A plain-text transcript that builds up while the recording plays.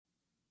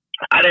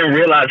I didn't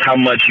realize how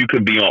much you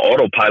could be on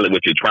autopilot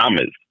with your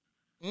traumas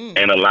Mm.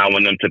 and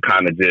allowing them to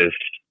kind of just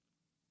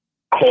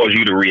cause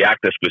you to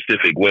react a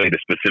specific way to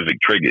specific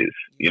triggers.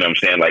 You know what I'm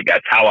Yes. saying? Like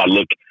that's how I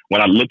look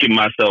when I look at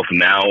myself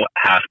now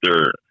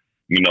after,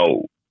 you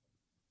know,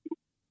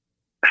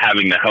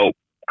 having the help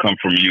come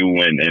from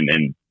you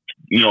and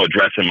you know,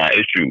 addressing my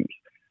issues.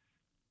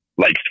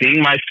 Like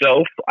seeing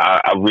myself,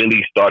 I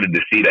really started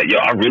to see that, yo,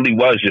 I really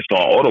was just on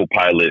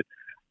autopilot,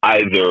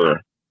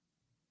 either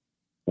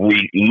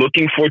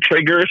looking for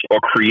triggers or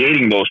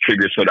creating those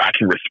triggers so that I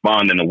can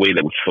respond in a way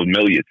that was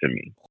familiar to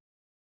me.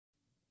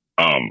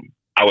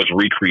 I was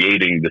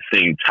recreating the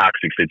same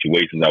toxic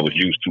situations I was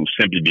used to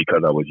simply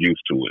because I was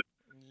used to it.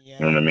 You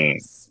know what I mean?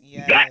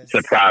 Yes. That Yes.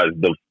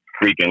 surprised the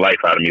freaking life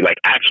out of me. Like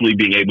actually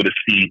being able to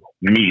see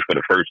me for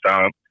the first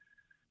time,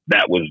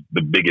 that was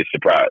the biggest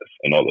surprise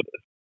in all of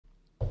this.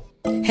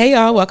 Hey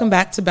y'all, welcome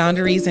back to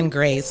Boundaries and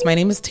Grace. My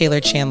name is Taylor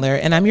Chandler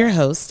and I'm your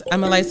host.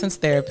 I'm a licensed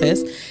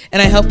therapist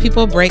and I help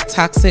people break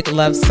toxic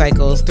love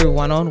cycles through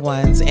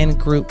one-on-ones and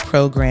group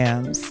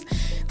programs.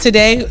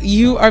 Today,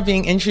 you are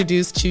being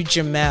introduced to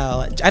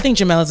Jamel. I think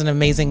Jamel is an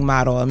amazing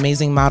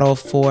model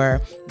for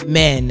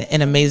men,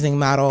 an amazing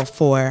model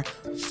for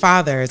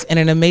fathers, and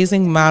an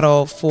amazing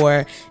model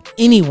for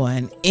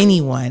anyone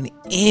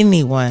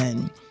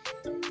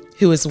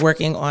who is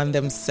working on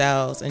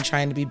themselves and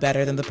trying to be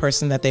better than the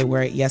person that they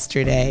were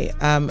yesterday.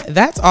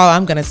 That's all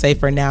I'm going to say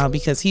for now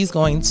because he's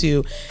going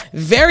to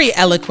very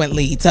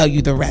eloquently tell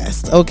you the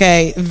rest,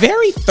 okay?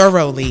 Very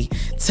thoroughly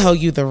tell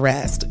you the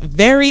rest.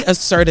 Very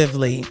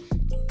assertively.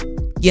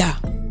 Yeah.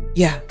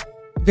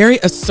 Very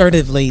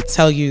assertively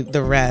tell you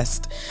the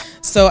rest.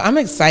 So I'm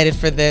excited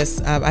for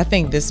this. I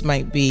think this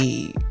might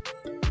be...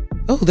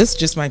 this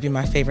just might be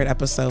my favorite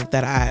episode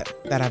that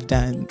I've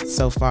done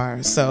so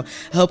far. So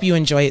I hope you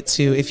enjoy it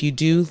too. If you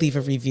do, leave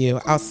a review.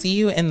 I'll see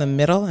you in the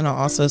middle and I'll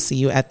also see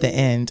you at the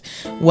end.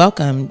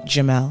 Welcome,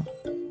 Jamel.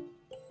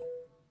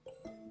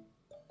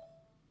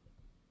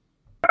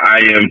 I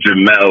am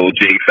Jamel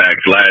J. Fax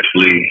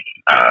Lashley.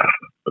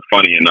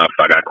 Funny enough,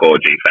 I got called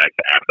J. Fax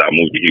after I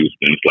moved to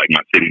Houston. It's like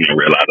my city didn't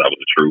realize I was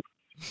the truth.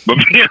 But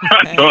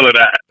beyond all of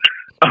that,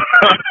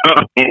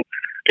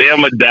 yeah,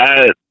 I'm a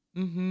dad,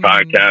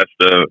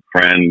 podcaster,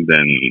 friend,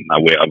 and I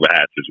wear other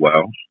hats as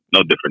well.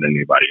 No different than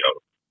anybody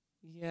else.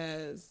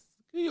 Yes,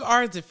 you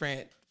are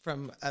different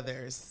from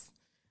others.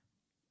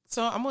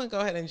 So I'm gonna go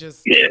ahead and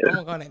just you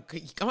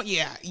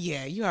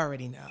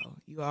already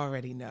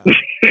know.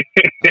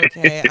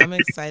 Okay, I'm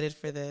excited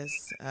for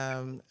this.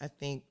 I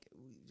think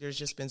there's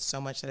just been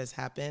so much that has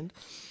happened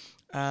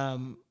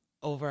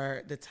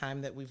over the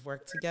time that we've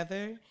worked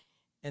together,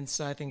 and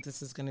so I think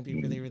this is going to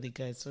be really, really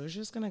good. So we're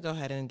just going to go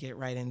ahead and get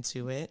right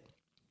into it.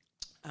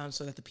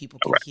 So that the people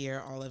can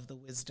hear all of the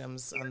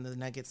wisdoms on the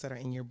nuggets that are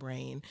in your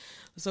brain.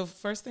 So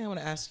first thing I want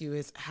to ask you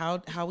is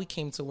how we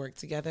came to work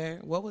together.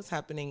 What was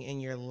happening in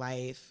your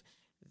life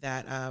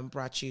that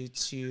brought you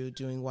to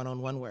doing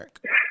one-on-one work?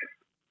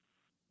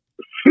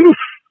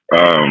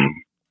 I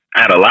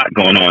had a lot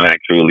going on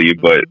actually,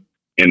 but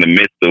in the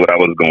midst of what I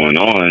was going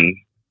on,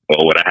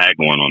 or what I had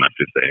going on, I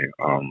should say,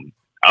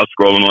 I was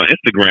scrolling on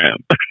Instagram.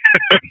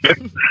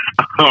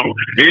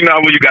 You know,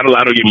 when you got a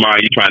lot on your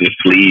mind, you're trying to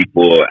sleep,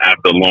 or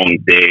after a long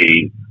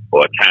day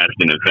or a task,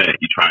 an event,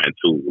 you're trying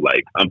to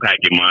like unpack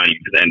your mind. You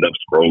just end up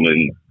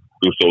scrolling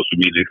through social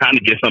media, kind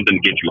of get something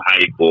to get you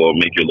hype or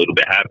make you a little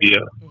bit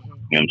happier.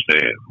 You know what I'm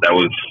saying? That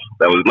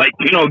was like,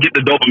 you know, get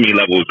the dopamine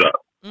levels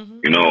up.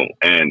 You know,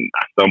 and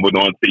I stumbled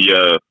onto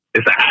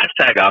it's a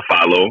hashtag I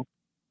follow.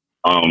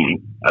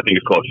 I think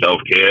it's called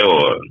self-care,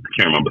 or I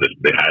can't remember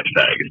the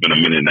hashtag. It's been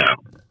a minute now.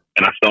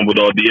 And I stumbled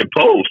onto your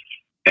post,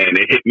 and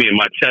it hit me in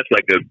my chest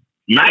like a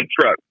Mack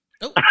truck.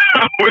 Oh.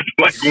 I was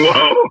like,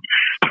 whoa.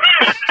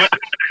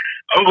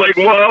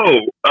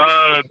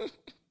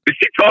 Is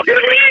she talking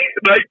to me?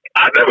 Like,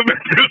 I've never met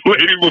this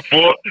lady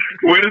before.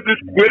 Where did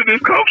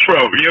this come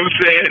from? You know what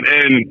I'm saying?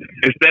 And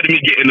instead of me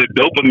getting the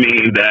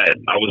dopamine that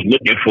I was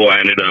looking for, I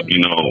ended up, you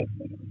know,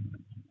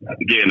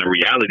 getting a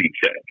reality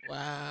check.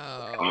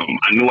 Wow.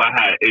 I knew I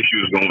had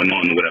issues going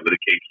on, whatever the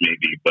case may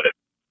be, but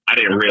I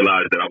didn't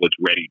realize that I was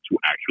ready to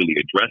actually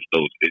address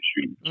those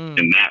issues.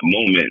 And that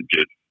moment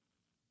just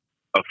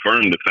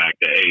affirmed the fact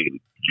that,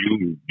 hey,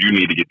 you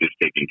need to get this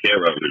taken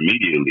care of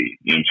immediately.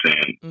 You know what I'm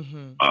saying?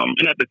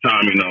 And at the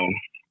time, you know,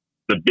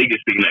 the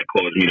biggest thing that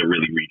caused me to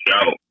really reach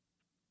out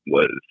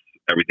was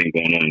everything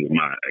going on with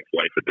my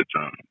ex-wife at the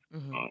time.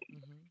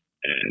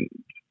 And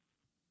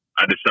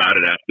I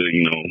decided after,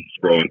 you know,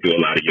 scrolling through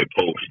a lot of your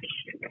posts,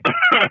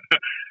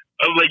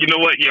 I was like, you know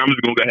what? Yeah, I'm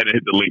just going to go ahead and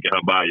hit the link in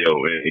her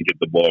bio and get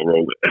the ball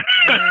rolling.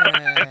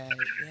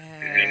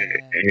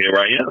 And here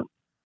I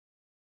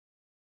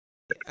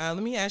am.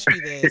 Let me ask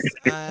you this.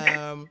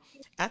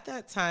 At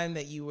that time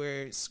that you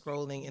were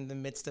scrolling in the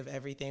midst of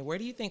everything, where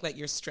do you think like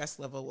your stress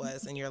level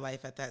was in your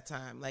life at that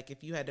time? Like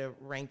if you had to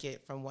rank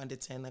it from 1 to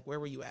 10, like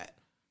where were you at?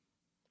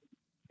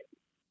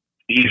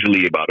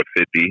 Easily about a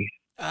 50.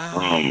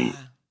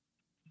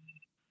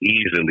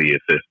 Easily a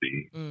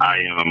 50.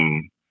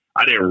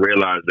 I didn't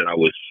realize that I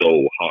was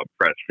so hard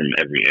pressed from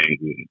every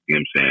angle. You know what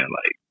I'm saying?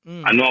 Like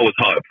I know I was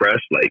hard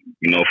pressed. Like,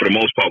 for the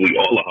most part, we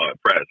all are hard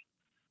pressed.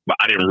 But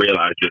I didn't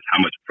realize just how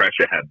much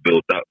pressure had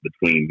built up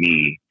between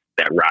me,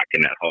 that rock,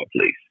 and that hard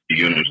place.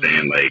 You know what I'm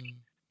saying? Like,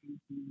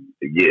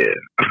 yeah.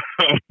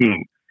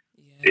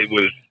 It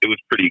was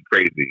pretty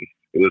crazy.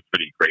 It was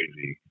pretty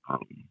crazy.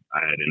 I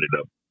had ended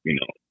up,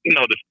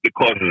 the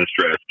causes of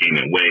stress,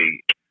 gaining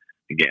weight,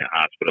 and getting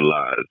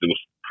hospitalized. It was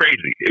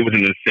crazy. It was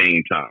an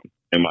insane time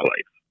in my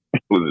life.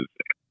 It was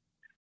insane.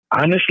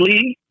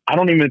 Honestly, I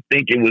don't even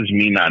think it was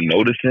me not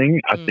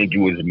noticing. I think it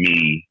was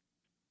me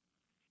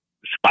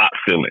spot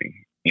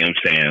filling. You know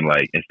what I'm saying?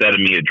 Like, instead of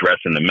me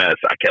addressing the mess,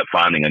 I kept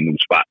finding a new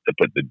spot to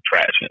put the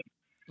trash in.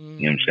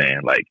 You know what I'm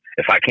saying? Like,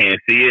 if I can't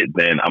see it,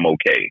 then I'm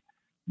okay.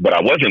 But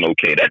I wasn't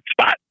okay. That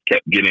spot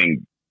kept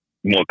getting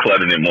more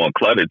cluttered and more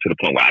cluttered to the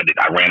point where I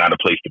ran out of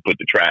place to put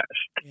the trash.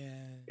 Yeah.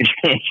 You know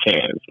what I'm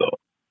saying? So.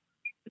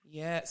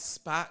 Yeah,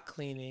 spot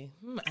cleaning.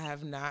 I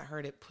have not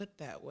heard it put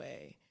that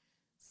way.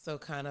 So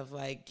kind of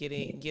like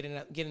getting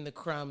the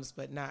crumbs,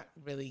 but not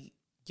really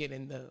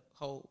getting the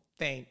whole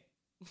thing.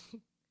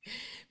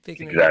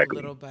 Picking it up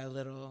little by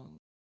little.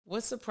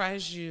 What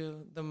surprised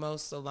you the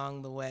most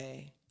along the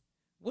way?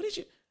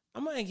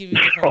 I'm going to give you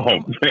a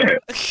different... man.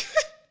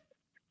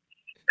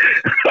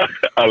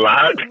 A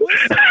lot. What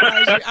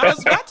surprised you? I was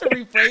about to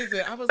rephrase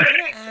it. I was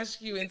going to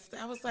ask you, and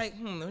I was like,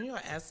 let me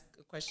ask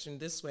a question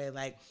this way.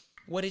 Like,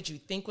 what did you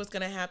think was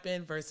going to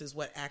happen versus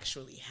what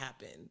actually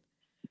happened?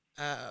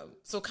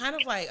 So kind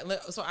of like,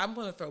 so I'm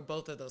going to throw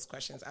both of those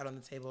questions out on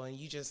the table, and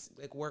you just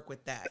like work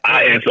with that.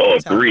 I answer all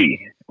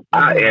three.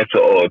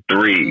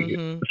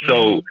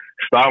 So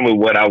starting with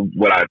what I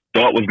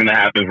thought was going to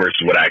happen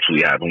versus what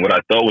actually happened. What I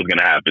thought was going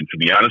to happen, to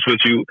be honest with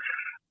you,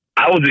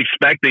 I was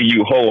expecting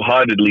you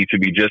wholeheartedly to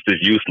be just as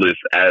useless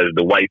as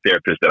the white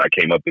therapist that I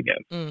came up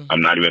against.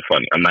 I'm not even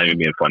funny. I'm not even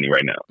being funny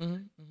right now.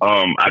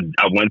 I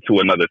went to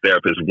one other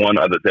therapist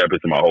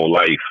in my whole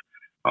life.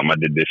 I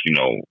did this,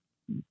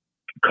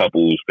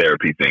 couples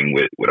therapy thing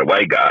with a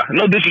white guy.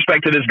 No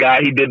disrespect to this guy.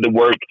 He did the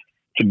work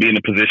to be in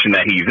the position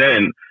that he's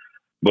in.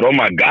 But oh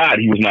my God,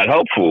 he was not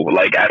helpful.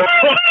 Like, at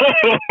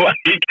all.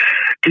 Like,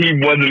 he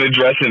wasn't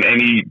addressing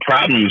any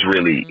problems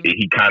really.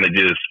 He kind of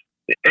just,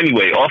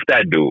 anyway, off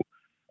that dude.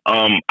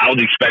 I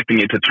was expecting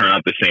it to turn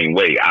out the same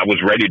way. I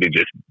was ready to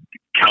just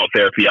count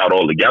therapy out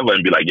altogether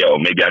and be like, yo,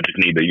 maybe I just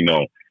need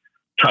to,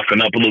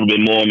 toughen up a little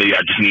bit more. Maybe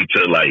I just need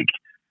to like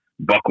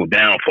buckle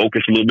down,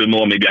 focus a little bit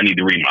more. Maybe I need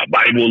to read my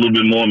Bible a little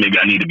bit more. Maybe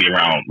I need to be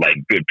around like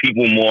good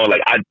people more.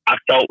 Like I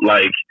felt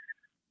like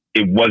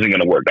it wasn't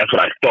going to work. That's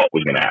what I thought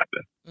was going to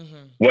happen.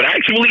 What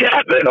actually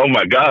happened? Oh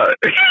my God.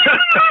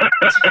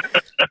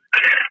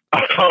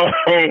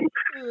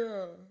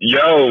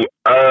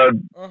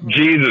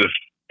 Jesus,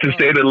 to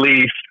say the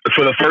least,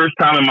 for the first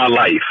time in my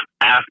life,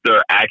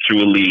 after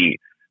actually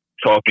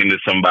talking to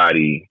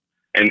somebody,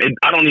 and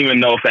I don't even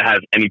know if it has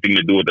anything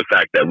to do with the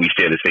fact that we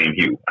share the same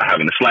hue. I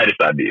haven't the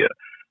slightest idea,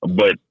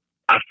 but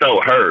I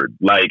felt heard.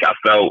 Like, I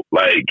felt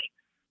like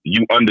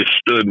you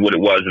understood what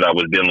it was that I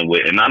was dealing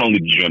with. And not only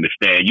did you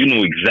understand, you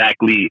knew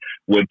exactly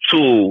what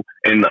tool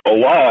in the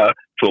OR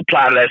to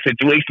apply to that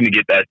situation to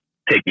get that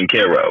taken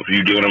care of.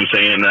 You get what I'm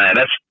saying?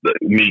 That's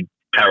me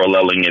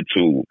paralleling it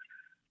to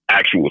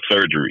actual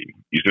surgery.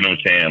 You see what I'm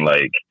saying?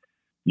 Like,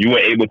 you were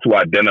able to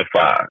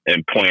identify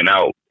and point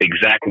out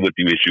exactly what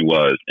the issue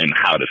was and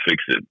how to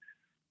fix it.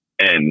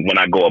 And when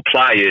I go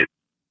apply it,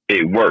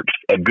 it works.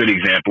 A good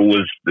example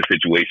was the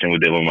situation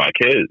with dealing with my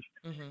kids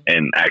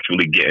and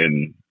actually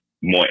getting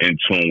more in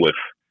tune with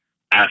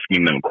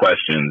asking them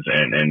questions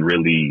and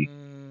really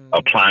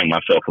applying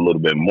myself a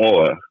little bit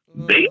more.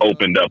 They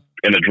opened up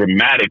in a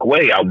dramatic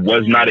way. I'm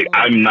not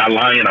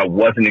lying. I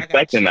wasn't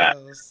expecting that.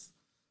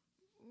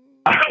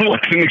 I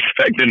wasn't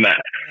expecting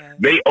that.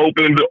 They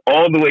opened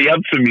all the way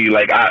up to me.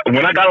 Like,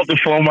 when I got off the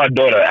phone with my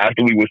daughter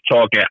after we was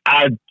talking,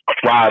 I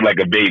cried like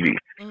a baby.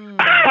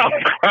 I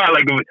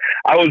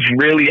was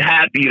really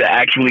happy to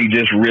actually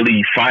just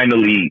really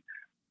finally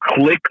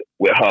click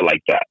with her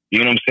like that. You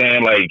know what I'm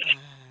saying? Like,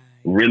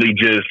 really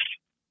just,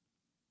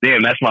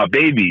 damn, that's my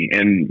baby.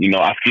 And,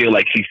 I feel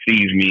like she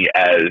sees me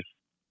as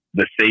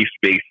the safe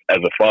space as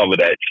a father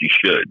that she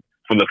should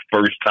for the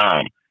first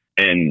time.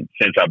 And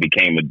since I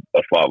became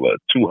a father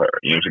to her,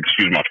 she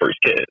was my first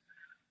kid.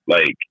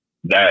 Like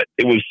that,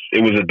 it was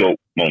a dope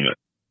moment.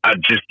 I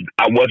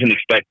wasn't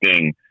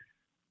expecting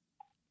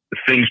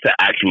things to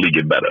actually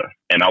get better,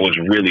 and I was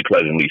really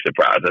pleasantly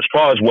surprised. As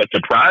far as what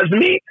surprised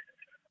me,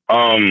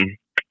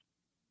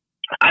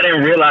 I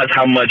didn't realize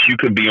how much you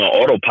could be on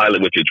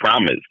autopilot with your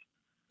traumas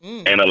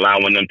and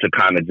allowing them to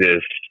kind of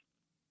just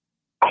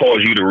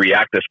cause you to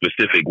react a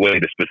specific way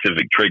to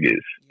specific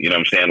triggers. You know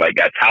what I'm saying? Like,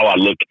 that's how I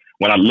look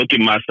when I look at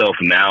myself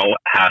now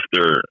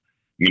after,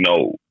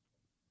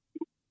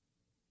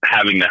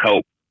 having the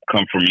help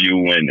come from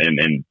you and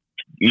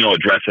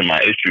addressing my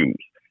issues.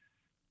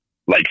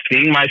 Like,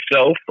 seeing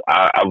myself,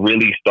 I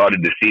really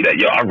started to see that,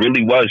 I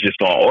really was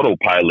just on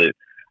autopilot,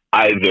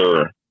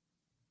 either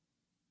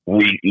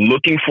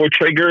looking for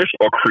triggers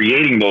or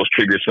creating those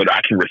triggers so that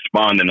I can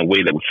respond in a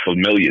way that was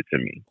familiar to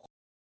me.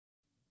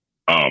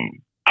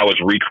 I was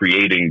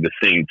recreating the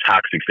same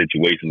toxic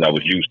situations I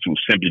was used to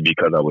simply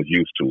because I was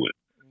used to it.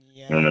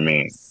 Yes. You know what I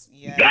mean?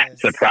 Yes. That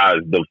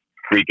surprised the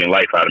freaking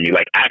life out of me.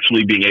 Like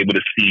actually being able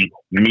to see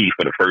me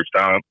for the first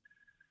time,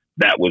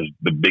 that was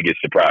the biggest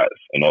surprise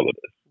in all of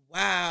this.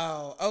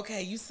 Wow.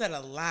 Okay, you said a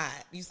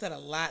lot. You said a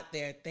lot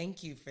there.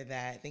 Thank you for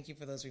that. Thank you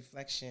for those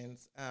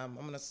reflections. I'm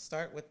going to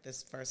start with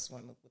this first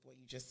one with what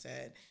you just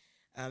said.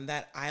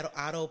 That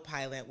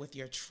autopilot with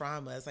your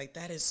traumas, like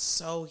that is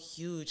so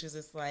huge because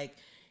it's like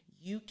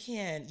you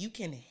can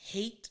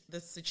hate the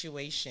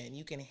situation,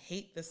 you can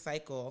hate the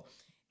cycle,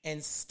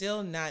 and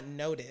still not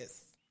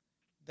notice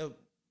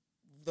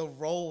the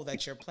role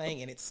that you're playing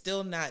in it.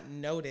 Still not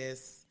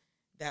notice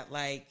that,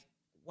 like,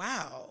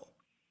 wow,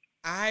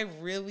 I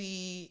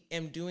really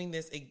am doing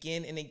this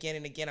again and again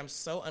and again. I'm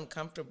so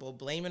uncomfortable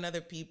blaming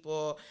other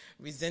people,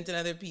 resenting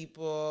other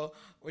people,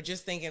 or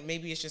just thinking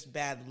maybe it's just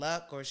bad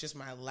luck or it's just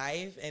my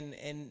life,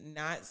 and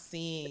not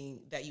seeing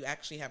that you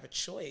actually have a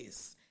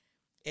choice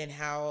in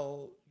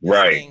how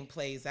this thing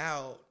plays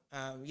out.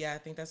 I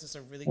think that's just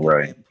a really good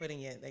way of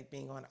putting it, like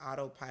being on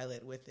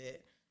autopilot with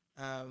it.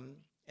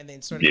 And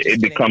then sort of just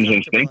it becomes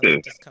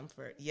instinctive.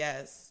 Discomfort.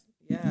 Yes.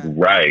 Yeah.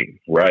 Right.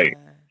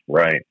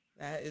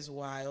 That is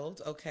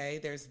wild. Okay,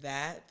 there's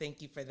that.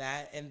 Thank you for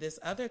that. And this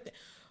other thing.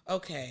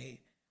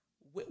 Okay,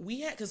 we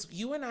had, because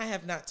you and I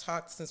have not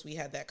talked since we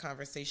had that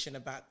conversation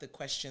about the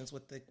questions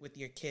with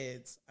your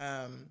kids,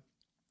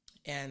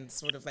 and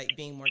sort of like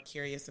being more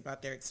curious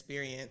about their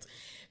experience.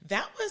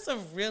 That was a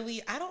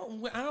really, I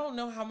don't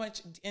know how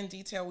much in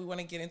detail we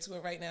want to get into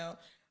it right now,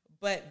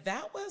 but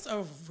that was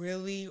a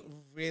really,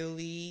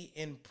 really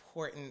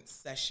important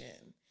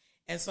session.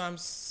 And so I'm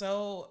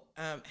so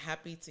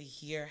happy to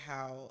hear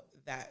how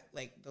that,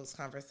 like, those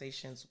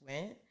conversations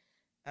went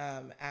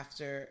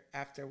after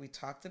we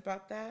talked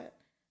about that.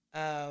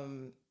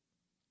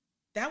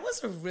 That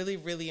was a really,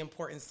 really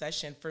important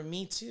session for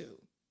me too.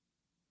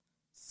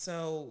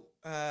 So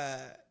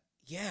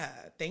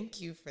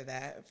thank you for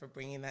that, for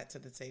bringing that to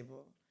the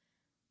table.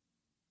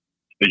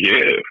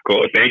 Yeah, of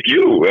course. Thank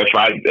you.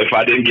 If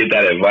I didn't get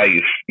that advice,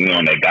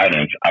 and that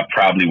guidance, I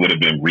probably would have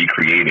been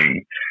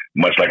recreating,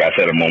 much like I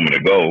said a moment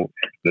ago,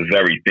 the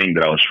very thing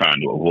that I was trying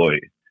to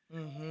avoid.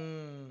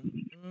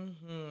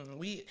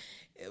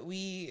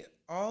 We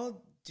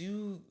all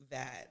do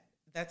that.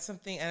 That's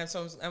something, and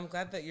so I'm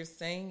glad that you're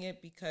saying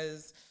it,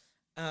 because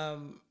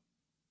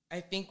I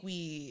think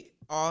we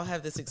all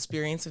have this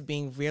experience of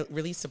being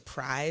really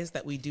surprised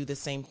that we do the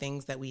same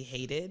things that we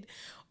hated,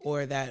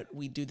 or that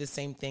we do the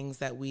same things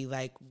that we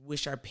like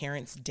wish our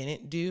parents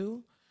didn't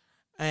do.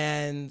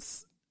 And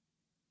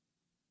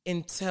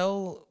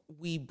until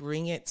we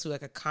bring it to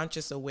like a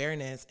conscious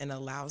awareness and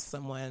allow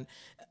someone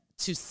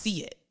to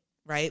see it,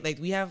 right? Like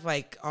we have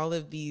like all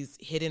of these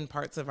hidden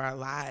parts of our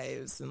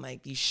lives and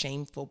like these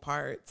shameful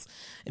parts.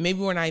 And maybe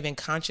we're not even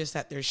conscious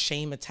that there's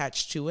shame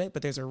attached to it,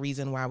 but there's a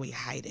reason why we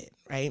hide it,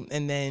 right?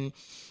 And then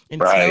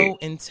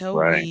until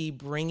we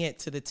bring it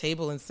to the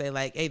table and say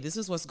like, hey, this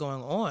is what's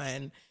going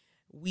on,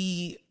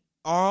 we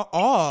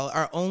all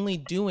are only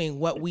doing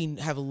what we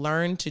have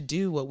learned to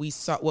do, what we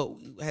saw, what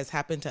has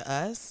happened to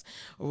us,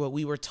 or what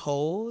we were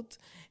told.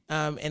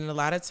 And a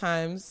lot of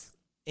times,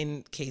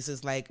 in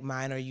cases like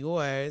mine or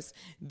yours,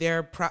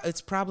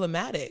 it's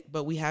problematic,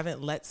 but we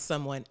haven't let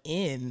someone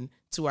in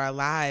to our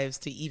lives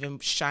to even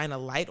shine a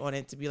light on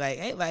it, to be like,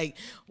 hey, like,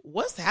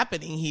 what's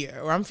happening here?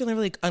 Or I'm feeling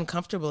really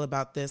uncomfortable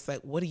about this. Like,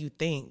 what do you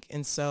think?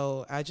 And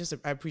so I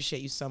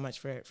appreciate you so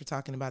much for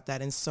talking about that.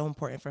 And it's so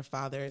important for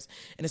fathers,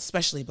 and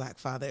especially Black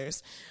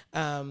fathers,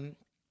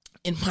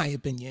 in my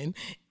opinion,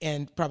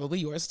 and probably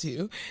yours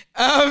too,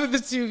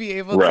 to be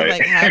able to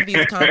like have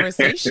these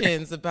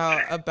conversations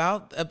about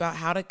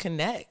how to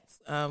connect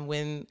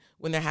when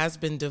there has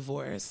been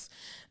divorce,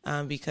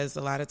 because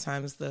a lot of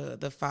times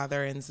the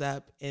father ends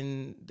up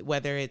in,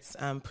 whether it's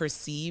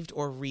perceived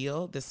or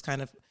real, this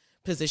kind of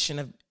position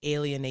of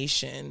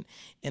alienation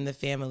in the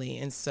family.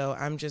 And so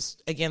I'm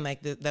just, again,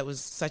 like that was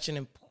such an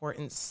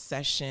important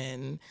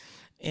session,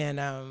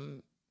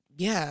 and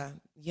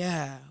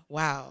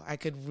wow, I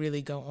could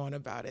really go on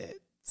about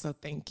it. So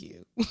thank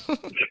you.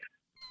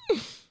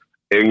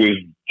 It was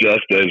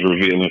just as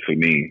revealing for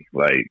me,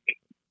 like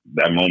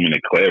that moment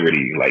of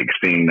clarity, like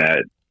seeing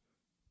that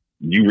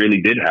you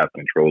really did have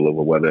control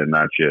over whether or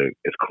not you're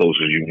as close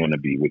as you want to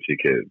be with your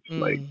kids.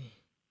 Like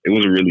it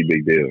was a really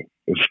big deal.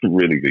 It was a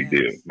really big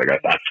deal. Like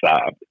I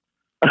stopped.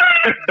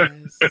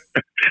 Yes.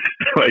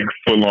 Like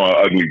full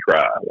on ugly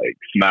cry, like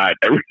snot,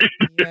 everything.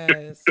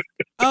 Yes.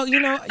 Oh, I'm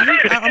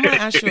going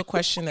to ask you a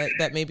question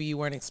that maybe you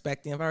weren't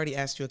expecting. I've already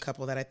asked you a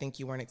couple that I think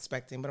you weren't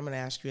expecting, but I'm going to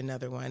ask you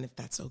another one if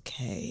that's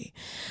okay.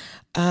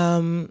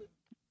 Can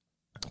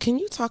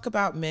you talk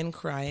about men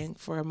crying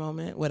for a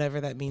moment,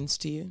 whatever that means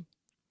to you?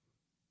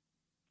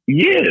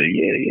 Yeah.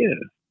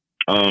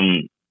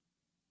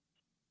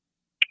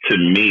 To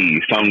me,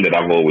 something that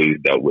I've always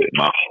dealt with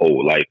my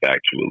whole life,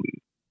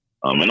 actually,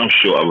 and I'm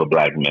sure other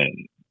Black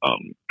men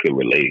could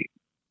relate,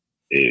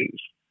 is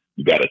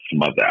you got to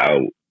smother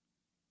out,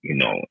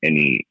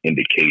 any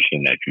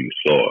indication that you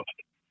soft.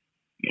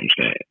 You know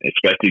what I'm saying?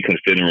 Especially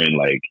considering,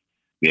 like,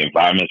 the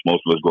environments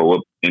most of us grow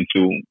up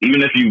into.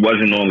 Even if you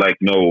wasn't on like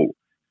no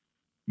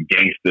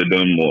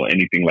gangsterdom or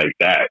anything like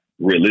that,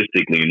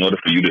 realistically, in order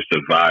for you to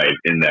survive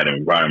in that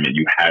environment,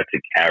 you had to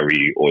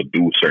carry or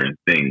do certain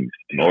things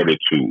in order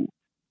to,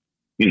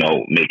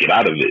 make it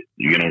out of it.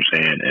 You get what I'm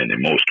saying? And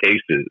in most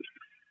cases,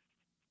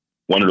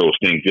 one of those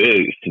things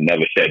is to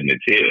never shedding a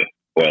tear,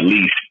 or at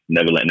least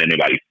never letting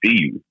anybody see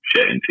you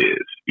shedding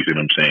tears. You see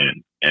what I'm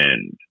saying?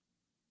 And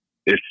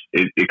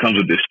it comes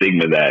with the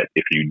stigma that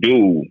if you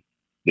do,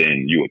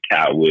 then you a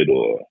coward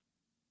or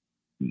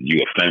you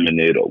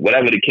effeminate or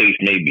whatever the case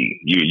may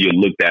be. You're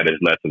looked at as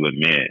less of a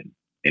man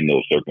in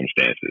those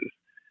circumstances.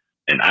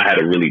 And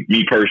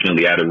me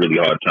personally, I had a really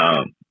hard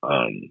time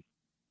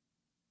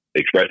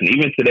expressing.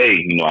 Even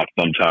today, I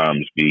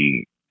sometimes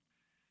be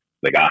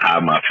like, I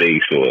hide my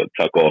face or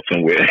tuck off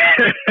somewhere.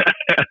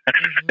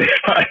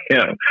 If I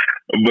am.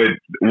 But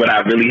what I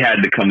really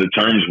had to come to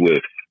terms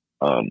with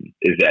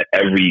is that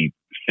every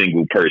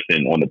single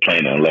person on the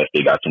planet, unless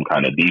they got some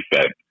kind of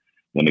defect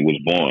when they was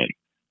born,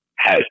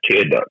 has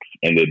tear ducts,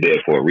 and they're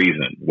there for a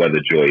reason, whether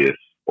joyous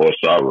or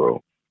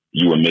sorrow.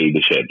 You were made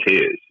to shed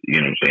tears. You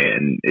know what I'm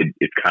saying? And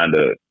it's kind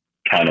of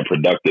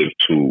counterproductive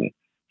to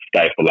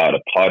stifle out a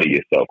part of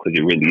yourself, because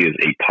it really is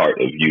a part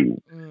of you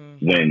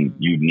when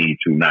you need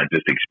to not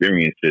just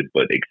experience it,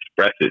 but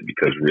express it.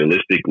 Because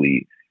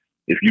realistically,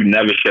 if you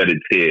never shed a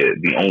tear,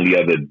 the only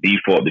other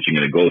default that you're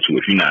going to go to,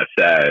 if you're not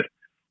sad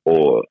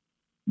or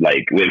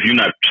like, if you're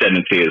not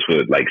shedding tears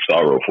for like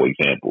sorrow, for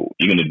example,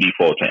 you're going to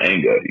default to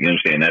anger. You know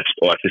what I'm saying?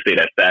 Or I should say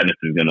that sadness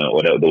is going to,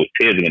 or those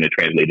tears are going to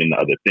translate into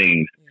other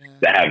things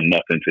that have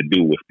nothing to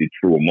do with the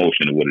true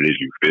emotion of what it is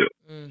you feel.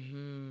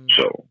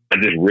 So I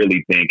just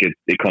really think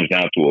it comes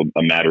down to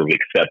a matter of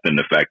accepting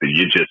the fact that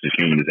you're just as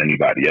human as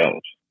anybody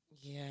else.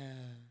 Yeah,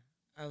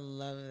 I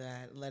love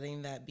that.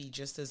 Letting that be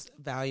just as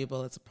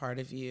valuable as a part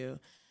of you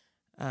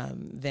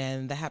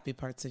than the happy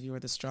parts of you or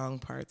the strong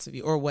parts of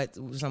you, or what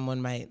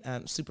someone might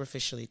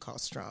superficially call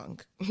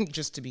strong,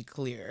 just to be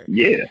clear.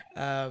 Yeah.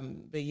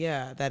 But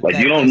yeah, that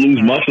you don't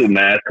lose muscle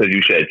mass because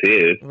you shed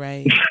tears.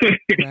 Right.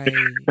 Right.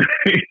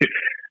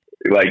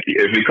 Like,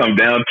 if it comes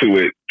down to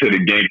it, to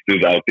the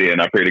gangsters out there, and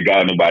I pray to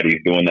God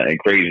nobody's doing nothing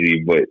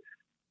crazy, but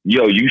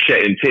you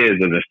shedding tears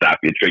doesn't stop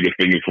your trigger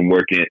finger from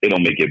working. It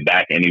don't make it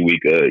back any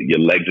weaker. Your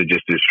legs are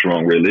just as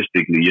strong.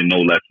 Realistically, you're no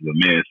less of a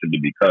man simply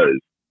because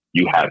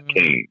you have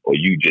pain, or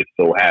you just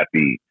so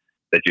happy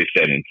that you're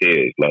shedding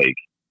tears. Like,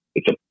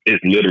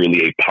 it's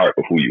literally a part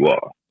of who you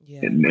are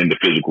in the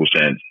physical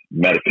sense,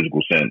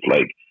 metaphysical sense.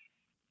 Like,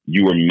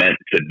 you were meant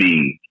to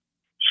be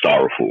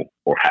sorrowful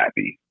or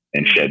happy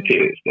and shed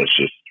tears. That's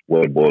just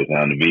what it boils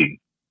down to be.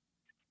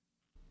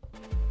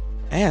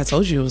 Hey, I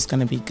told you it was going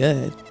to be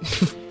good.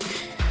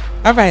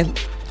 All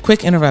right,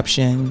 quick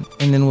interruption,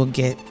 and then we'll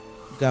get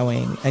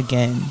going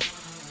again.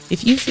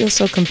 If you feel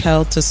so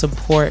compelled to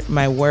support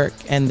my work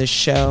and the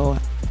show,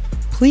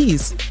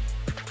 please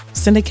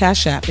send a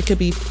Cash App. It could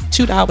be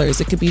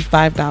 $2. It could be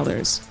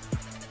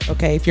 $5.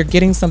 Okay, if you're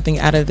getting something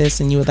out of this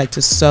and you would like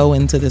to sow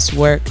into this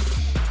work,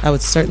 I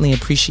would certainly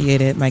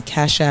appreciate it. My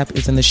Cash App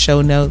is in the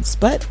show notes,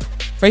 but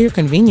for your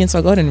convenience,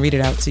 I'll go ahead and read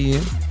it out to you.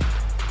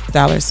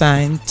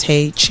 $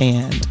 Tay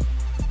Chand.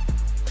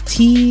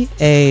 TAYCHAND.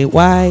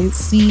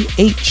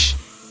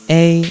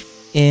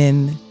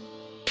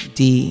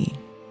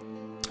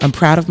 I'm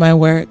proud of my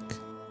work.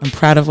 I'm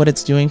proud of what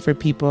it's doing for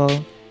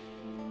people.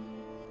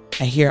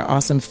 I hear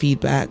awesome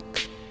feedback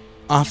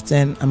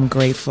often. I'm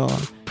grateful.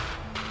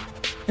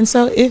 And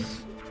so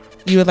if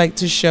you would like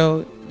to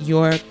show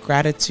your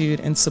gratitude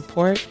and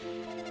support,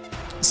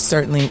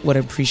 certainly would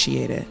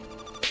appreciate it.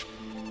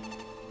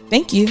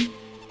 Thank you.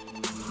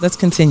 Let's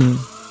continue.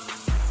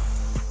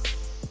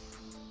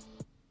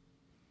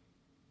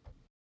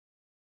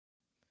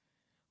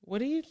 What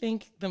do you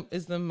think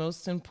is the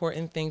most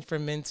important thing for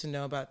men to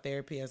know about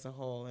therapy as a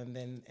whole, and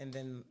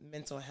then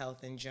mental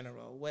health in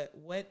general? What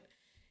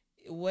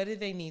do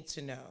they need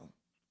to know?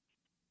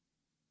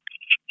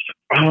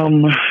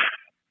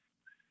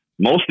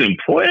 Most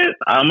important,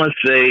 I'm gonna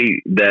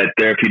say that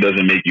therapy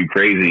doesn't make you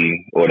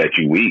crazy or that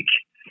you're weak.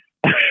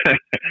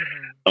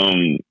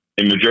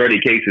 In majority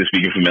of cases,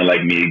 speaking for men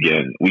like me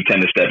again, we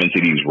tend to step into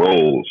these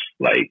roles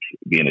like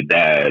being a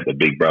dad, a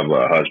big brother,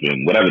 a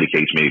husband, whatever the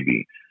case may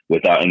be,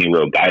 without any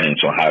real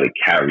guidance on how to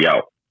carry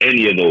out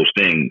any of those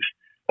things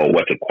or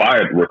what's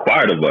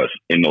required of us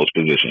in those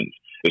positions.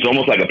 It's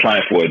almost like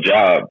applying for a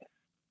job,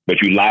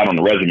 but you lied on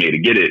the resume to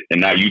get it, and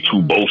now you're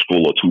too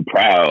boastful or too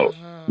proud.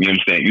 You know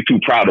what I'm saying? You're too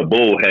proud or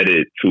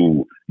bullheaded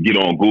to get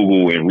on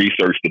Google and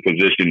research the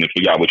position and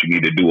figure out what you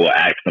need to do or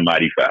ask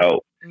somebody for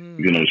help.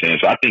 You know what I'm saying?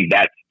 So I think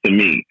that's, to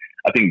me,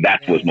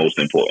 that's what's most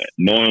important.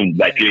 Knowing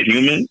that you're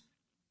human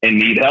and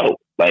need help.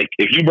 Like,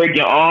 if you break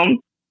your arm,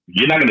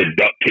 you're not going to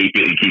duct tape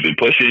it and keep it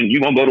pushing.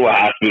 You're going to go to a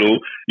hospital,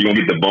 you're going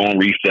to get the bone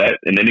reset,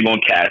 and then you're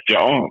going to cast your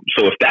arm.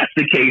 So if that's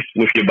the case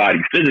with your body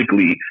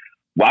physically,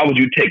 why would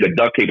you take a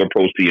duct tape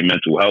approach to your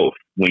mental health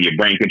when your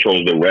brain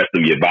controls the rest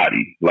of your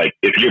body? Like,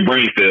 if your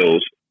brain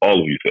fails,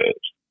 all of you fails.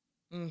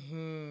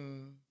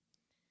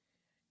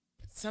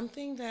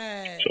 Something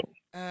that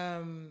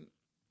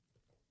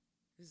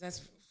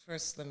That's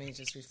first. Let me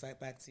just reflect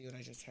back to you what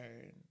I just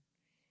heard.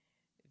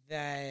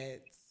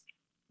 That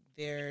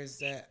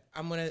there's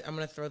I'm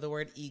gonna throw the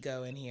word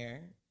ego in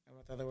here.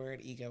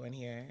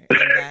 And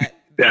that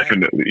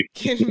Definitely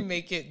can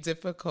make it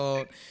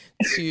difficult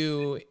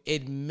to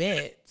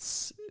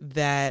admit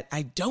that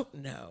I don't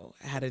know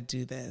how to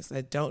do this.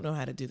 I don't know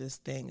how to do this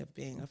thing of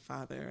being a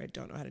father. I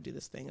don't know how to do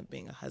this thing of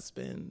being a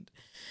husband.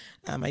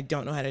 I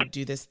don't know how to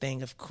do this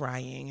thing of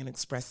crying and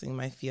expressing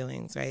my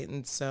feelings, right?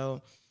 And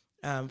so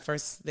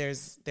first there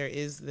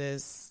is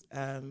this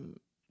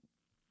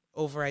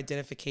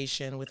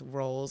over-identification with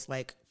roles,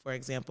 like, for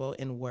example,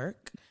 in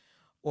work,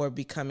 or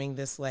becoming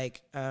this,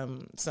 like,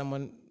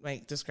 someone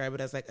might describe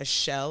it as like a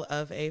shell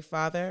of a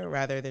father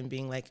rather than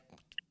being like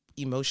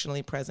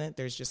emotionally present.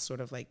 There's just sort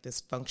of like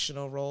this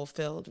functional role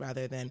filled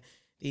rather than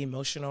the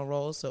emotional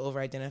role. So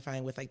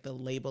over-identifying with like the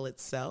label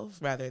itself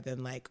rather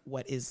than like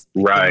what is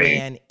the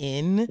man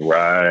in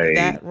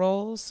that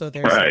role. So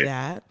there's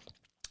that.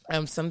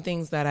 Some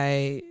things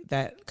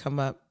that come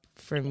up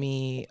for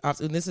me,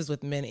 and this is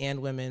with men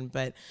and women,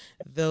 but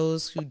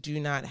those who do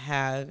not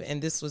have,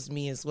 and this was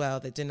me as well,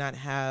 that did not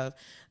have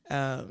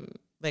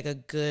like a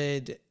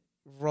good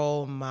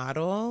role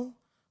model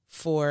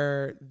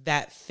for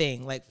that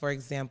thing. Like, for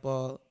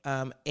example,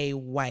 a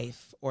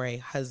wife or a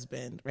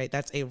husband, right?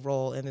 That's a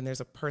role, and then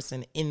there's a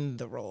person in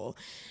the role.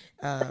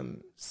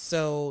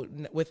 So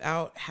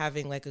without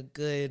having like a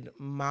good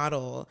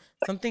model,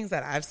 some things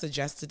that I've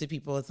suggested to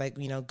people is like,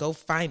 go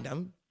find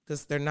them,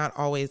 because they're not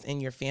always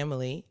in your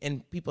family.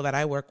 And people that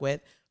I work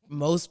with,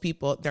 most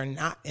people, they're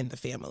not in the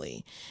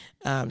family,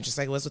 just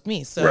like it was with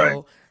me.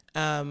 So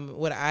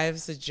what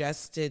I've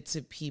suggested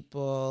to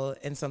people,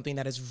 and something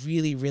that has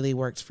really, really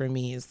worked for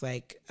me, is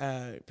like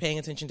paying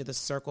attention to the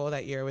circle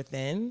that you're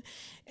within,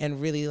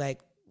 and really like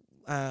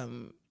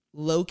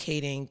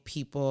locating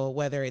people,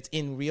 whether it's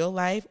in real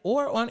life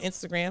or on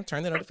Instagram.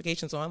 Turn the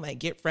notifications on, like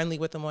get friendly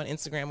with them on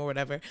Instagram or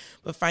whatever,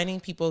 but finding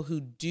people who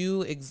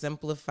do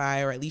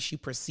exemplify, or at least you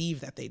perceive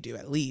that they do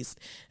at least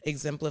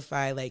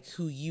exemplify, like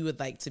who you would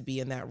like to be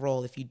in that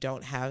role if you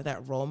don't have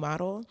that role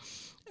model.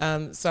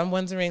 So I'm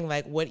wondering,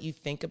 like, what you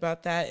think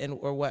about that, and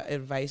or what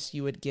advice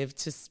you would give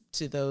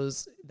to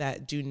those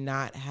that do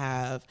not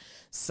have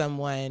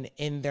someone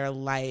in their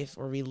life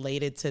or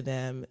related to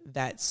them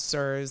that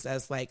serves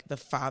as like the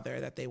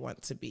father that they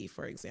want to be,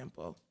 for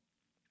example.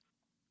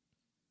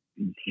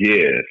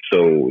 Yeah,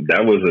 so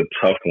that was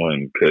a tough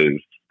one,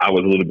 because I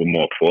was a little bit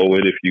more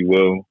forward, if you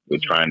will,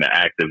 with trying to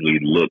actively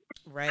look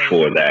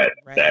for that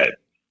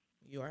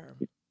you are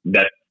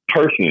that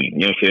person, you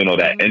know what I'm saying, or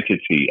that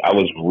entity. I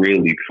was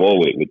really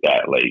forward with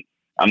that. Like,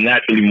 I'm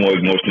naturally more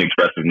emotionally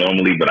expressive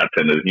normally, but I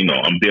tend to,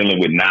 I'm dealing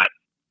with not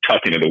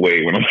tucking it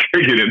away when I'm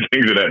triggered and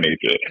things of that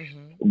nature.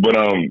 But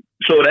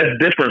so that's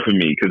different for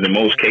me, because in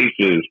most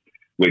cases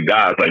with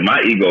guys, like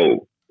my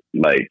ego,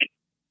 like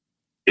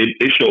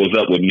it shows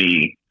up with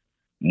me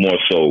more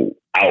so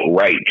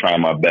outright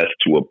trying my best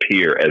to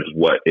appear as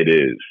what it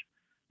is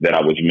that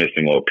I was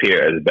missing, or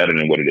appear as better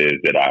than what it is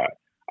that I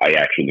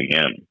actually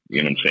am.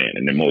 You know what I'm saying?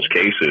 And in most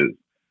cases,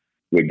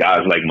 with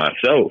guys like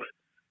myself,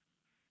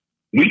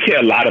 we care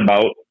a lot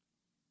about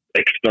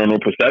external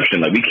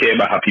perception. Like, we care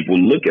about how people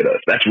look at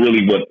us. That's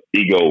really what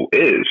ego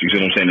is. You see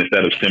what I'm saying?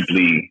 Instead of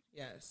simply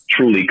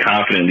truly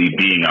confidently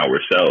being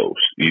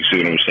ourselves. You see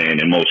what I'm saying?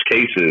 In most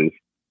cases,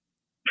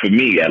 for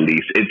me at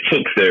least, it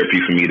took therapy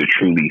for me to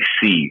truly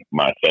see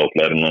myself,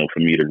 let alone for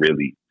me to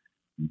really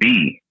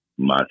be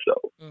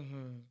myself.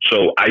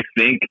 So I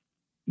think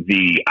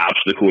the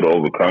obstacle to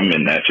overcome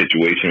in that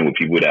situation with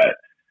people that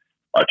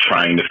are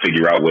trying to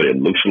figure out what it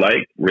looks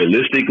like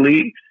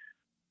realistically,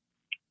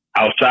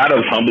 outside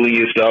of humbling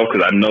yourself,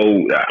 because I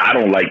know I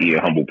don't like eating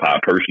humble pie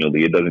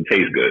personally. It doesn't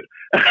taste good.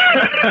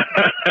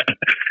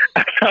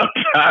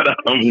 Outside of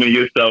humbling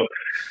yourself,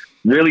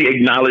 really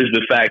acknowledge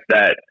the fact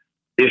that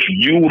if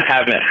you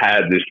haven't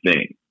had this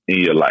thing in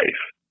your life,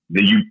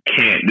 then you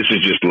can't. This is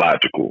just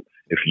logical.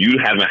 If you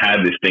haven't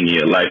had this thing in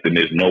your life, then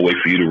there's no way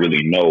for you to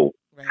really know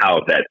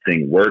how that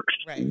thing works,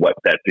 what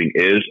that thing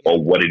is,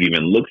 or what it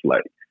even looks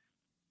like.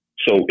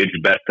 So it's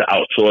best to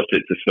outsource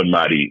it to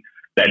somebody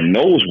that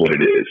knows what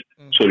it is,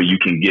 so that you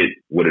can get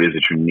what it is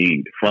that you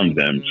need from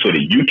them, so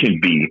that you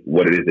can be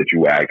what it is that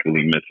you are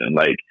actually missing.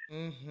 Like,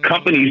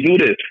 companies do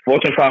this.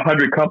 Fortune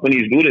 500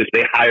 companies do this.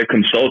 They hire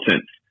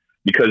consultants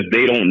because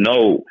they don't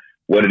know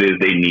what it is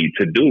they need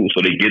to do.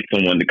 So they get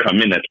someone to come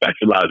in that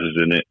specializes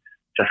in it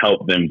to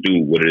help them do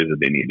what it is that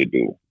they need to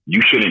do.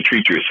 You shouldn't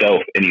treat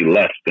yourself any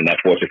less than that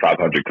Fortune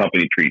 500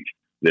 company treats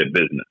their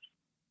business.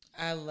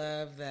 I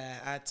love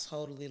that. I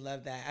totally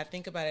love that. I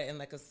think about it in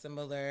like a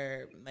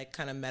similar like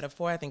kind of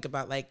metaphor. I think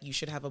about like you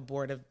should have a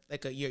board of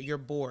like your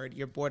board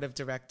of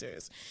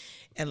directors,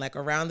 and like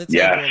around the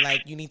table,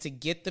 like you need to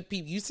get the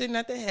people. You sitting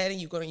at the head, and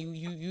you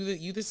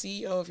the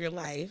CEO of your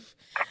life,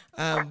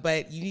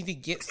 but you need to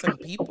get some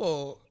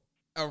people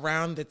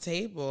around the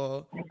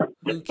table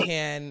who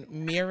can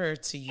mirror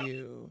to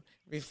you,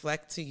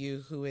 reflect to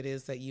you who it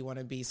is that you want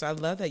to be. So I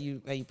love that you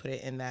put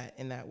it in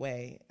that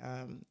way.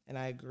 And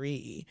I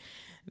agree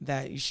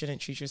that you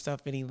shouldn't treat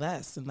yourself any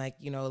less. And like,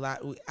 you know,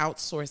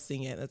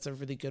 outsourcing it, that's a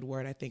really good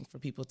word, I think, for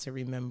people to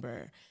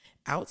remember.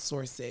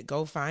 Outsource it.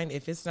 Go find,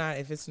 if it's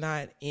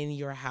not in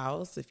your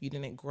house, if you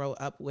didn't grow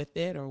up with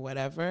it or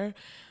whatever,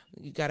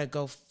 you got to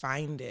go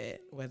find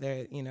it,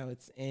 whether, you know,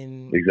 it's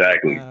in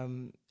exactly.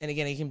 And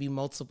again, it can be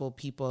multiple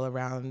people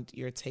around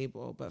your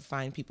table, but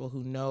find people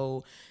who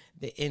know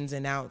the ins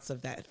and outs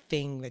of that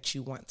thing that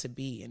you want to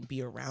be, and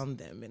be around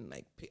them and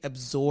like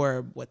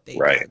absorb what they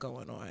got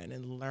going on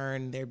and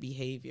learn their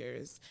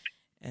behaviors.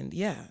 And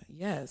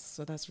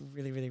so that's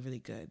really, really, really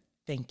good.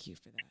 Thank you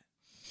for that.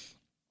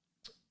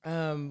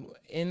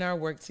 In our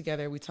work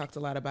together, we talked a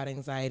lot about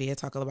anxiety. I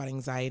talk about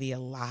anxiety a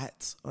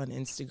lot on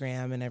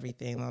Instagram and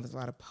everything. There's a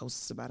lot of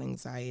posts about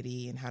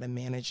anxiety and how to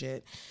manage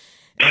it,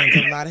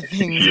 and a lot of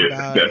things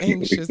about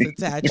anxious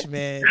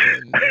attachment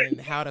and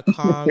how to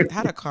calm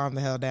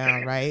the hell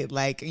down, right?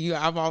 Like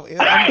everybody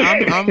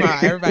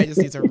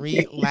just needs to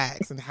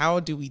relax. And how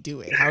do we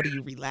do it? How do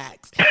you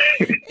relax?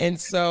 And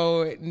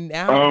so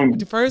now,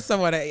 first, I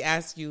want to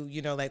ask you,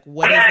 you know, like,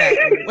 what is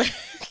that?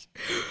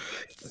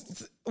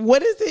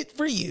 What is it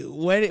for you?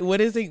 What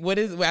is it? What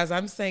is, as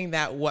I'm saying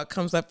that, what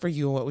comes up for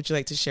you, and what would you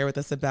like to share with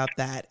us about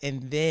that?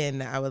 And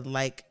then I would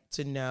like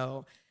to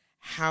know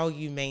how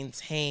you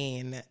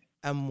maintain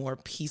a more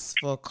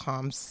peaceful,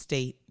 calm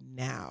state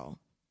now.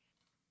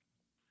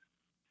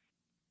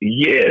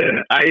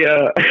 Yeah,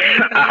 I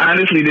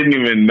honestly didn't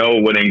even know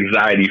what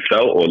anxiety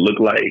felt or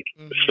looked like.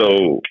 Mm-hmm.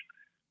 So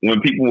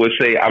when people would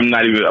say, I'm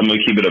going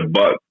to keep it a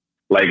buck.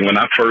 Like when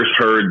I first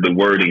heard the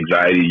word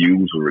anxiety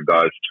used with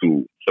regards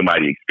to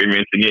somebody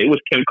experiencing it, it was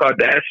Kim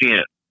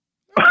Kardashian.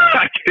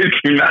 I kid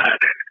you not.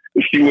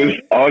 She was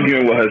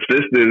arguing with her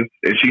sisters,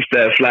 and she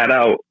said flat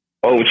out,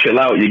 "Oh, chill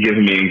out, you're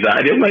giving me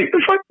anxiety." I'm like,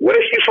 the fuck, what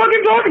is she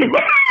fucking talking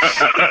about?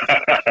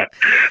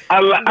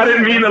 I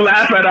didn't mean to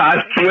laugh at her.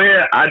 I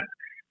swear, I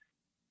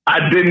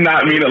did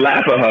not mean to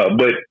laugh at her,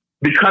 but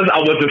because I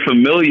wasn't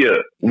familiar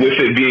with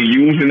it being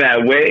used in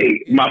that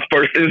way, my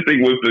first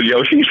instinct was to,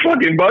 she's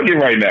fucking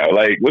bugging right now.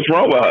 Like, what's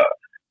wrong with her?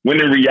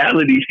 When in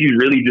reality, she's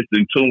really just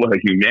in tune with her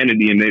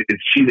humanity, and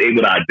she's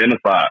able to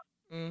identify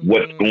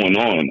what's going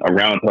on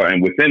around her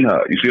and within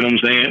her. You see what I'm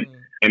saying?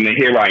 And then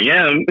here I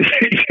am,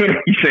 you know what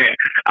I'm saying?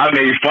 I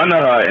made fun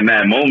of her in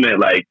that moment,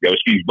 like,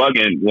 she's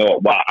bugging. Well,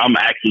 while I'm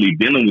actually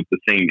dealing with the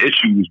same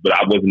issues, but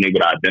I wasn't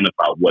able to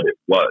identify what it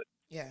was.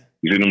 Yeah.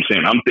 You see what I'm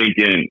saying? I'm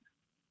thinking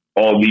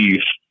all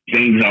these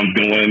things I'm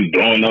doing,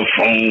 blowing up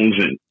phones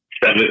and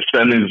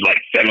sending like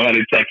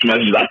 700 text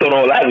messages. I thought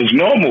all that was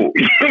normal.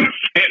 You know what I'm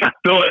saying?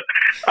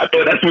 I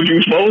thought that's what you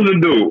were supposed to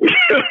do.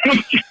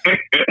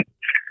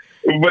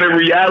 But in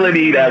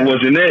reality, that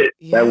wasn't it.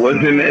 Yeah. That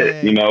wasn't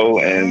it, you know,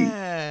 and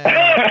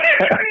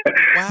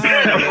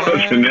that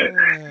wasn't it.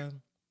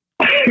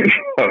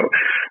 So,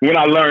 when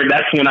I learned,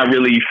 that's when I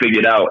really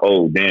figured out,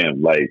 oh,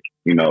 damn, like,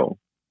 you know,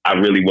 I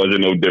really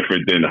wasn't no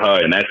different than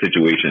her in that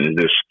situation.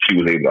 It's just she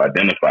was able to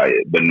identify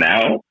it. But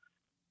now,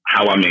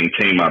 how I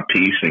maintain my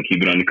peace and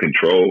keep it under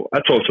control,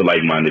 I talk to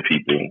like-minded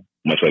people,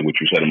 much like what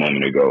you said a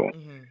moment ago.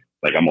 Mm-hmm.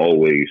 Like, I'm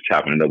always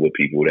chopping it up with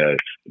people that's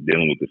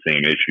dealing with the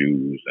same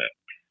issues. And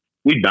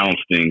we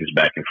bounce things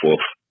back and forth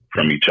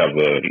from each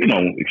other, you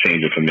know,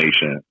 exchange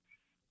information.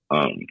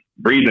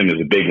 Breathing is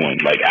a big one,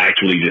 like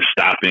actually just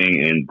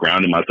stopping and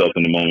grounding myself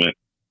in the moment,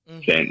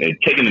 and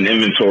taking an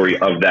inventory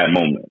of that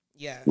moment.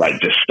 Yes. Like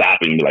just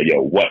stopping, like,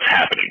 yo, what's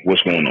happening?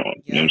 What's going on?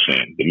 Yep. You know what I'm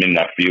saying? The minute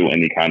I feel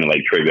any kind of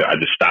like trigger, I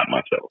just stop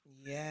myself.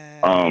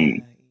 Yeah.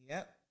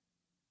 Yep.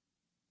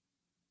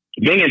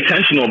 Being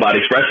intentional about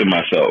expressing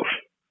myself,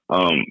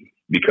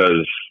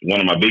 because one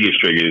of my biggest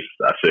triggers,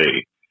 I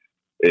say,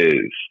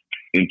 is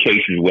in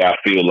cases where I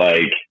feel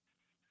like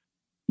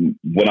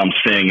what I'm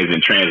saying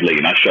isn't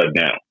translating, I shut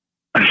down.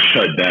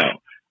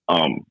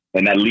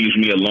 And that leaves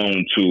me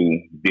alone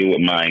to deal with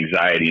my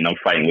anxiety, and I'm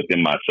fighting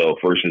within myself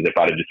versus if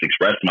I'd have just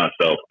expressed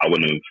myself, I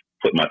wouldn't have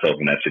put myself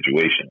in that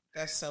situation.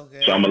 That's so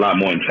good. So I'm a lot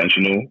more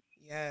intentional.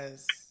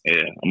 Yes.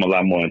 Yeah, I'm a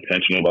lot more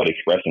intentional about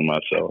expressing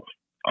myself.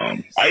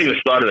 I even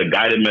started a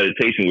guided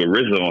meditation with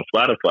RZA on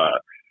Spotify.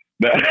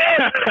 Okay.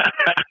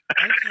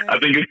 I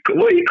think it's,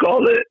 what he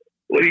called it?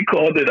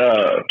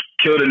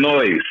 Kill the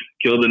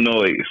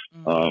Noise.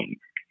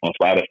 On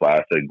Spotify,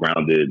 I said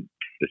grounded.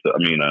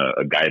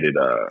 A guided.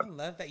 I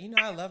love that. You know,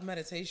 I love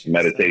meditation.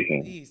 So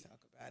please talk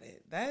about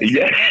it. That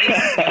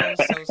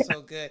is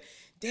so good.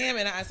 Damn,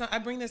 and I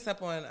bring this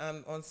up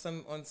on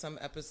some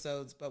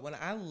episodes, but when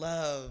I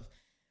love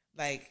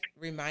like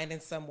reminding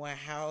someone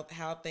how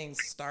things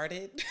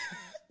started,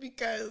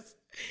 because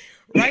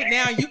right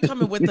now you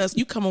coming with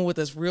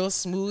us real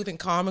smooth and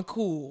calm and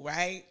cool,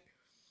 right?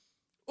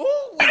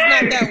 Ooh,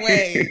 it's not that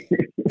way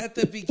at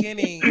the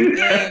beginning,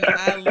 and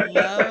I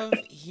love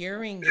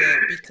hearing it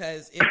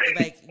because it,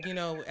 like, you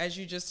know, as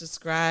you just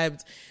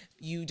described,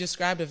 you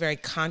described a very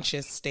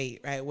conscious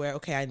state, right? Where,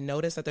 okay, I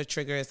notice that the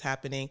trigger is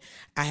happening.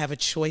 I have a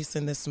choice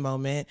in this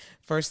moment.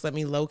 First, let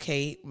me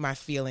locate my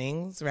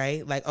feelings,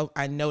 right? Like, oh,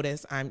 I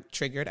notice I'm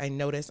triggered. I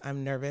notice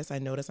I'm nervous. I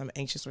notice I'm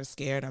anxious or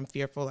scared. I'm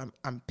fearful.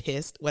 I'm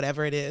pissed,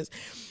 whatever it is.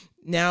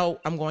 Now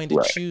I'm going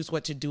to choose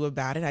what to do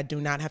about it. I do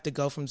not have to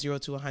go from 0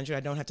 to 100. I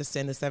don't have to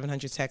send the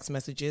 700 text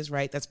messages,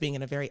 right? That's being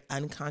in a very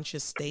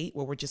unconscious state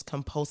where we're just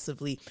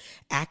compulsively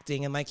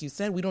acting. And like you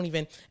said, we don't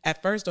even,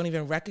 at first, don't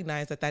even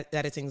recognize that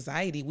it's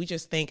anxiety. We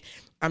just think,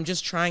 I'm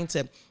just trying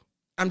to,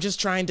 and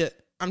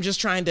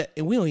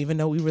we don't even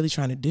know what we're really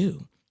trying to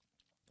do.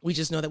 We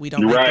just know that we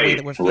don't like the way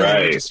that we're feeling.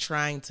 We're just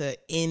trying to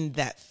end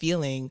that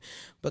feeling,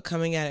 but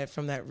coming at it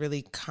from that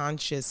really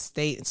conscious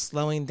state and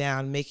slowing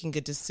down, making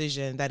a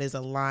decision that is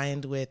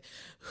aligned with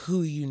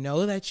who you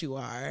know that you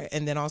are,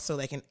 and then also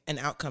like an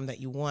outcome that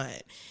you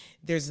want.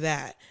 There's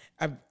that.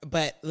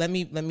 But let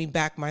me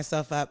back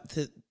myself up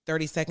to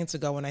 30 seconds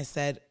ago when I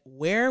said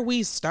where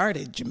we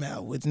started,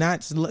 Jamel, was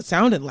not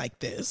sounded like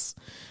this,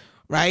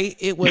 right?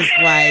 It was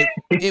like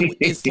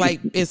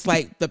it's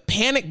like the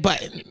panic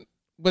button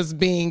was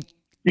being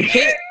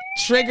hit,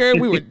 trigger.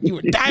 You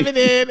were diving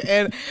in,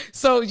 and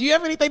so do you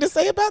have anything to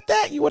say about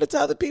that? You want to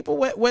tell the people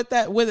what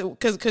that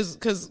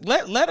because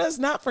let us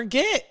not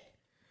forget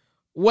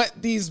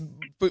what these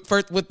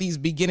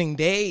beginning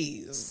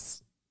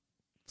days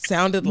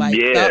sounded like.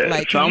 Felt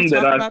like. Can you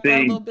talk about that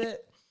a little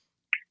bit?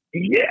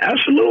 Yeah,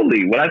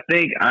 absolutely. What I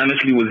think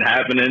honestly was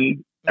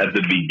happening at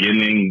the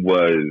beginning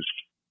was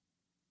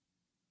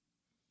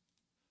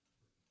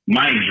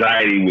my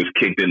anxiety was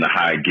kicked into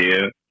high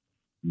gear,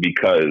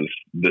 because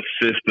the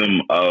system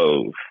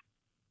of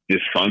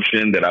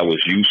dysfunction that I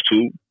was used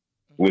to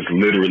was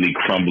literally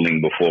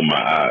crumbling before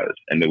my eyes,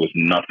 and there was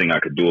nothing I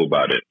could do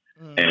about it.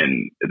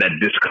 And that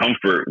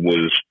discomfort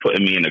was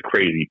putting me in a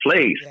crazy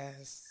place.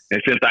 Yes.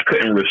 And since I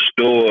couldn't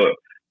restore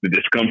the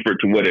discomfort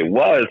to what it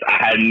was,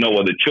 I had no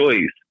other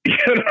choice, you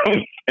know what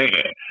I'm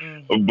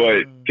saying?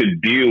 But to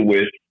deal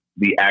with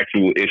the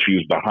actual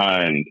issues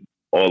behind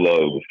all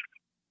of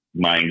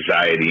my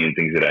anxiety and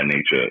things of that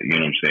nature, you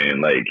know what I'm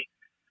saying? Like,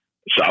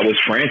 so I was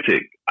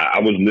frantic.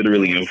 I was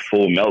literally in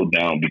full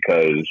meltdown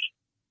because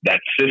that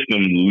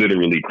system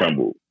literally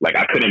crumbled. Like,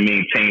 I couldn't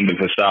maintain the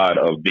facade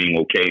of being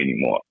okay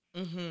anymore.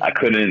 I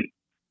couldn't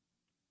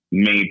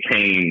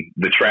maintain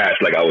the trash,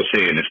 like I was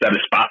saying. Instead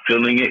of spot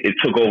filling it, it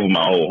took over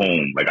my whole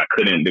home. Like,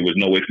 there was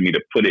no way for me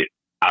to put it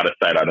out of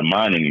sight, out of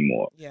mind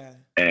anymore. Yeah.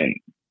 And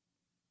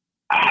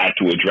I had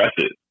to address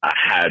it.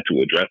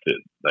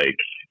 Like,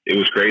 it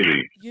was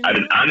crazy.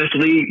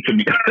 Honestly, to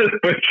be honest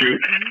with you,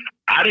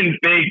 I didn't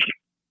think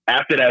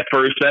after that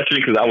first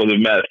session, because I was a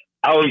mess,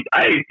 I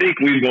didn't think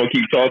we was going to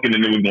keep talking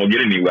and it was going to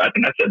get anywhere. I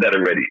think I said that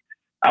already.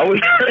 I was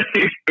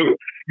ready to,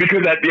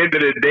 because at the end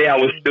of the day, I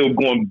was still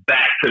going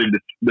back to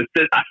the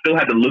I still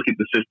had to look at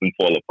the system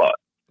fall apart.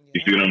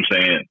 You see what I'm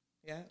saying?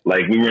 Yeah.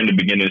 Like, we were in the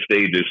beginning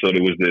stages, so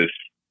there was this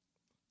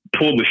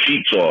pull the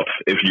sheets off,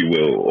 if you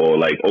will, or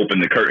like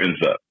open the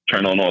curtains up,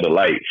 turn on all the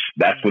lights.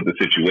 That's what the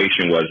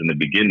situation was in the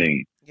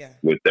beginning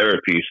with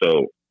therapy.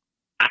 So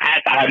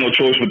I had no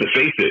choice but to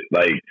face it.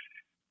 Like,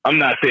 I'm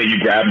not saying you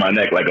grab my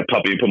neck like a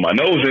puppy and put my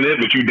nose in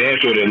it, but you damn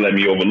sure didn't let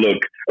me overlook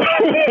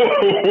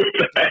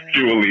what's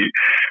actually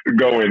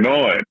going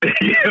on.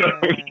 You know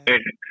what I'm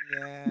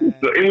saying?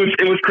 So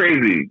it was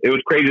crazy. It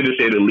was crazy to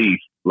say the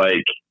least.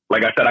 Like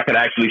I said, I could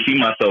actually see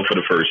myself for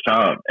the first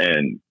time.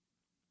 And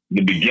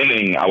the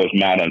beginning, I was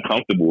mad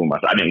uncomfortable with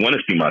myself. I didn't want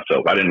to see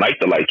myself. I didn't like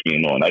the lights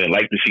being on. I didn't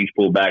like the sheets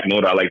pulled back,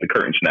 nor did I like the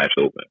curtain snatched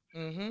open.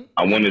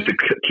 I wanted to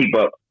keep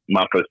up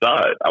my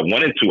facade. I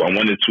wanted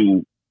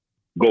to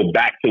go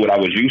back to what I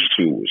was used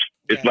to.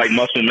 It's like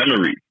muscle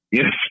memory.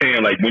 You know what I'm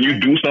saying? Like, when you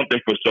do something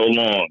for so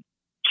long,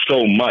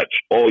 so much,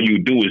 all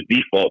you do is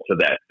default to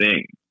that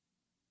thing.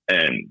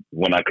 And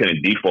when I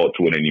couldn't default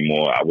to it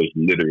anymore, I was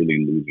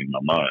literally losing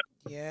my mind.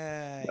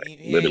 Yeah.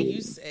 Literally.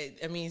 You said,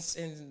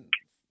 and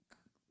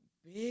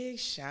big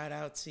shout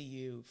out to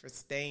you for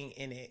staying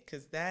in it,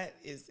 because that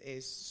is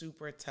a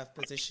super tough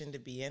position to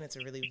be in. It's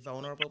a really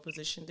vulnerable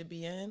position to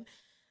be in.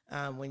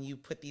 When you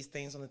put these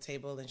things on the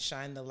table and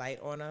shine the light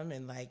on them,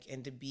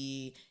 and to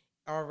be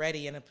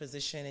already in a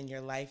position in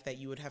your life that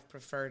you would have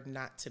preferred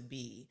not to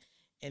be.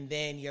 And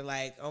then you're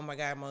like, oh my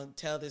God, I'm going to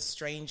tell this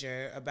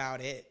stranger about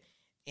it.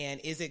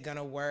 And is it going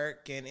to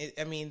work? And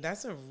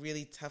that's a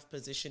really tough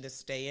position to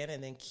stay in,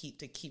 and then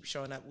keep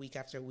showing up week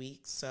after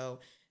week. So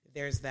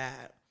there's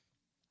that.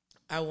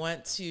 I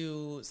want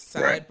to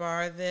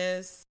sidebar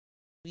this.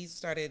 We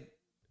started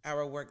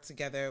our work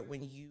together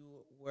when you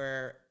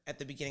were at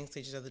the beginning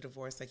stages of the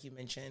divorce, like you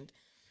mentioned.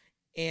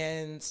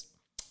 And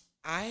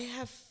I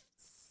have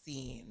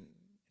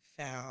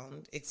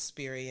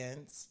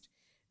experienced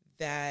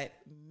that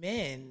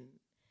men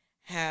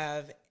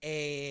have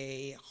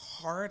a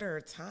harder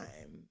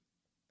time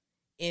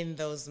in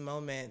those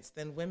moments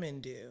than women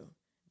do.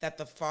 That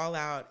the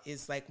fallout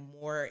is like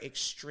more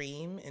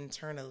extreme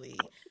internally,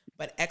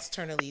 but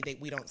externally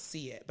we don't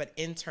see it. But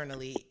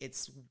internally, it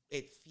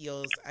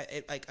feels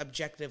like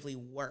objectively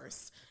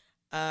worse.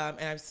 And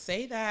I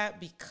say that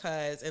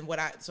because, and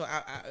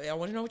I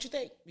want to know what you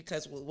think,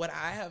 because what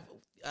I have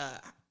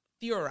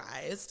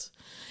theorized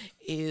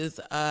is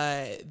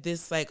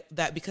this, like,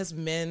 that because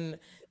men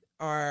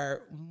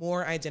are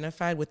more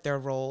identified with their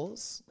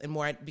roles and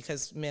more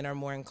because men are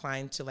more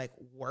inclined to like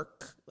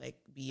work, like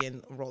be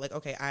in a role, like,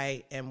 okay,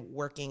 I am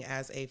working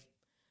as a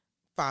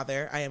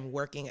father, I am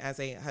working as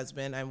a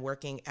husband, I'm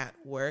working at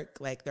work,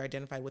 like they're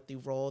identified with the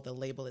role, the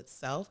label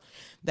itself,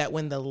 that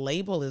when the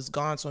label is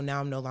gone, so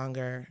now I'm no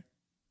longer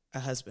a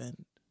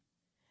husband,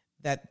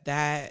 that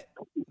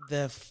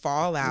the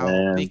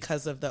fallout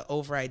because of the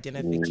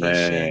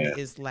over-identification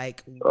is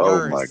like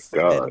worse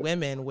than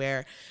women,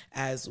 where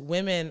as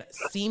women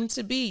seem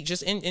to be,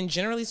 just in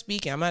generally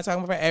speaking, I'm not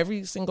talking about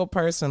every single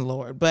person,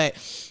 Lord, but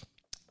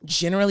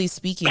generally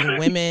speaking,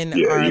 women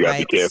are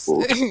like,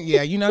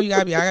 yeah, you know, I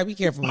gotta be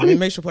careful. Let me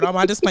make sure put all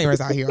my disclaimers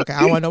out here. Okay.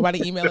 I don't want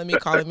nobody emailing me,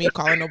 calling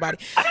nobody.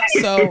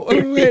 So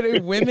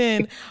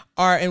women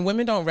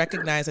don't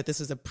recognize that this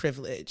is a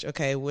privilege.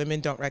 Okay. Women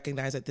don't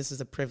recognize that this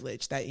is a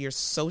privilege, that you're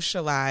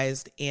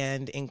socialized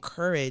and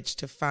encouraged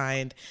to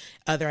find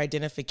other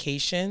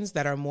identifications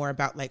that are more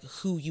about like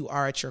who you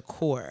are at your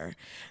core.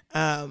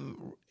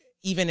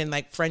 Even in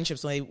like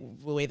friendships, the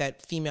way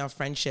that female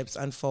friendships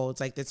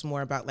unfolds, like it's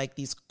more about like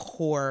these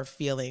core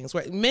feelings,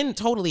 where men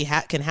totally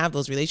can have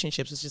those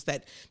relationships. It's just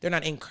that they're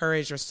not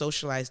encouraged or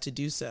socialized to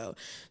do so.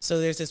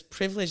 So there's this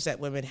privilege that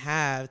women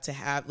have to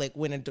have, like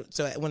when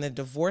a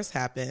divorce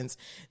happens,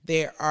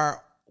 they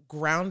are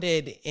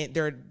grounded in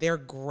their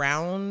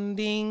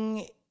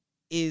grounding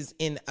is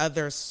in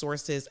other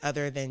sources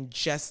other than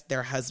just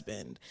their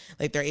husband.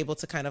 Like they're able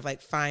to kind of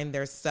like find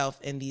their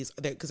self in these,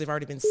 because they've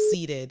already been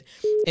seated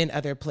in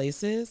other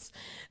places.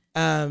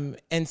 And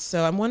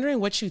so I'm wondering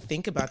what you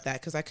think about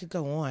that, because I could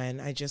go on.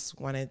 I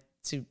just wanted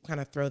to kind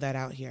of throw that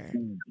out here.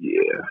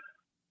 Yeah.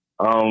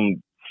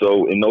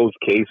 So in those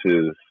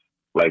cases,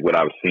 like what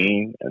I've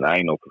seen, and I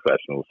ain't no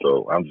professional,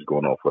 so I'm just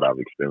going off what I've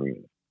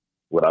experienced.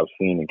 What I've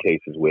seen in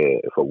cases where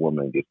if a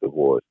woman gets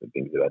divorced and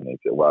things of that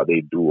nature, while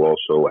they do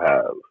also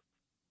have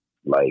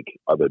like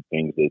other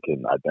things they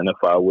can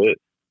identify with,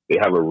 they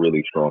have a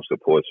really strong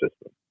support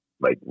system.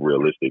 Like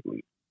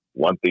realistically,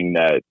 one thing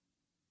that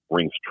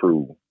rings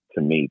true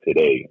to me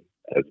today,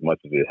 as much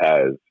as it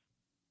has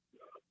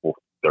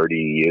 30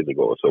 years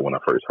ago or so when I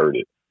first heard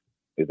it,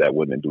 is that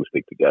women do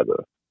stick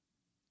together.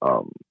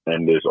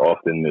 And there's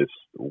often this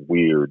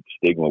weird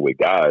stigma with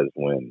guys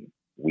when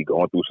we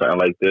going through something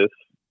like this.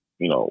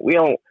 You know,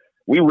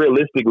 we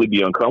realistically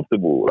be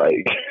uncomfortable.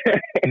 Like,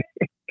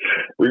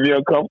 we be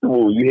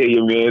uncomfortable. You hear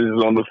your man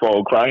is on the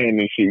phone crying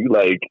and shit. You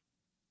like,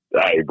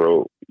 all right,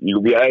 bro.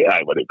 You'll be all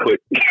right, but it click.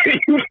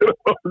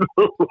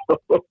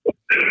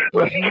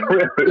 Like,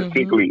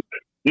 realistically,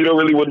 you don't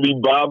really want to be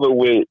bothered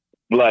with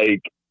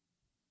like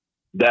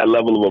that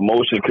level of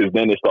emotion, because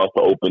then it starts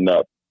to open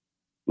up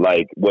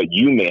like what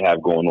you may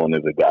have going on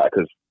as a guy.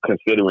 Because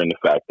considering the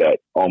fact that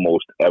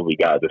almost every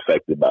guy is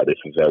affected by this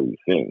very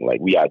thing,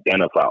 like we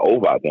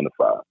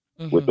over-identify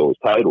with those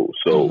titles.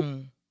 So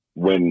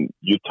when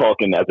you're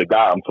talking as a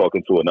guy, I'm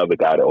talking to another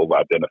guy that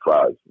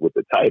over-identifies with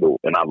the title,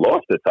 and I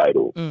lost the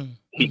title.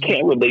 He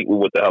can't relate with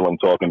what the hell I'm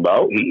talking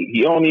about.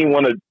 He don't even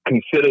want to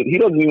consider. He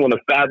doesn't even want to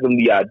fathom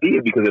the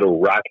idea, because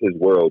it'll rock his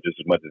world just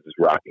as much as it's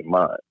rocking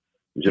mine.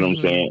 You know what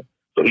I'm saying?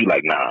 So he's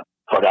like, nah,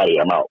 fuck out of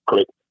here, I'm out.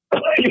 Click.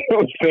 You know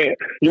what I'm saying?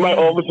 You might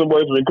offer some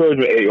words of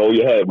encouragement. Hey, hold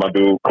your head, my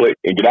dude. Click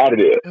and get out of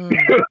there. You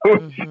know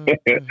what I'm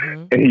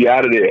saying? And he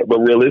out of there. But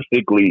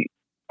realistically,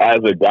 as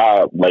a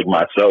guy like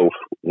myself,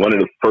 one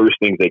of the first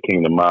things that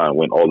came to mind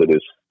when all of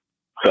this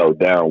fell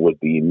down was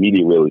the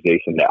immediate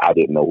realization that I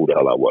didn't know who the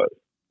hell I was.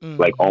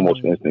 Like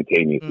almost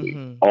instantaneously.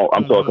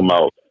 I'm talking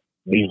about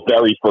the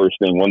very first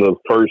thing. One of the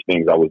first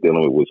things I was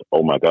dealing with was,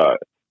 oh my God,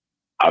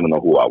 I don't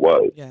know who I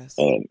was. Yes.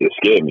 And it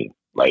scared me.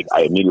 Like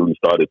I immediately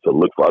started to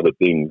look for other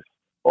things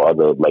or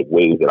other like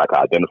ways that I could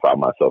identify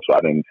myself, so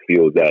I didn't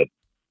feel that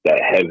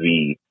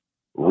heavy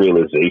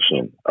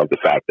realization of the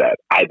fact that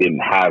I didn't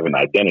have an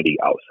identity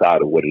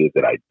outside of what it is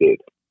that I did.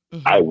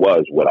 I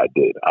was what I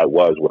did. I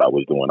was what I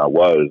was doing. I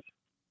was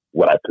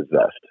what I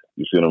possessed.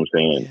 You see what I'm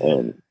saying?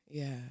 And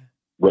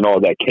when all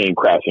that came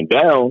crashing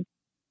down,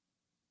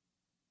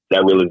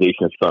 that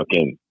realization sunk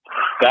in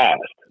fast.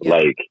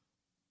 Like,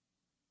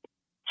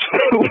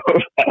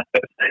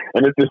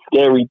 and it's a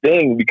scary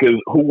thing, because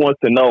who wants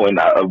to know? And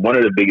one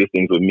of the biggest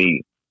things with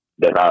me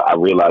that I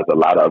realized a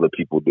lot of other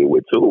people deal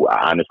with too,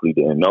 I honestly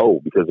didn't know,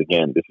 because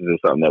again, this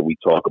isn't something that we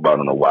talk about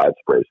on a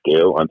widespread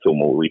scale until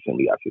more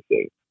recently, I should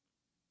say,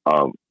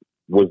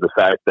 was the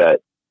fact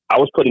that I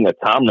was putting a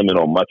time limit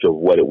on much of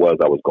what it was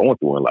I was going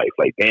through in life.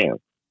 Like, damn,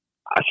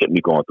 I shouldn't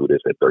be going through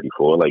this at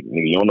 34. Like,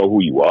 nigga, you don't know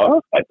who you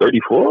are at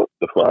 34?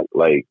 The fuck?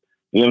 Like,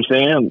 you know what I'm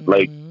saying?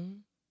 Like,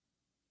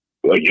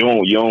 you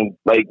don't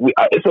like.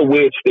 It's a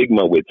weird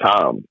stigma with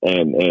time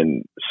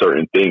and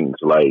certain things.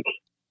 Like,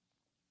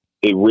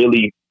 it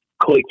really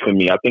clicked for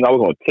me. I think I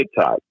was on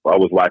TikTok. I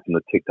was watching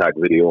a TikTok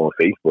video on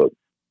Facebook,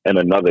 and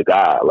another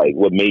guy. Like,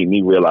 what made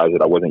me realize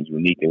that I wasn't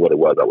unique in what it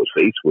was I was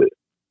faced with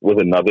was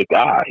another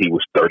guy. He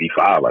was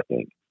 35, I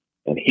think,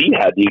 And he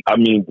had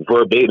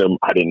verbatim,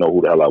 I didn't know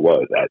who the hell I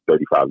was at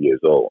 35 years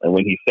old. And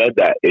when he said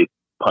that, it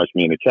punched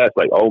me in the chest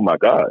like, oh my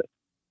God.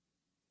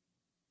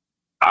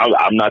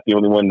 I'm not the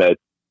only one that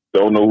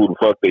don't know who the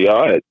fuck they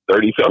are at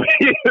 37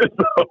 years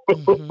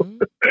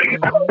old.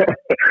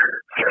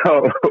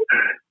 So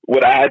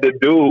what I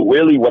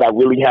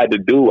really had to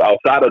do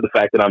outside of the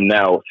fact that I'm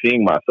now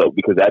seeing myself,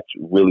 because that's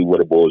really what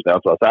it boils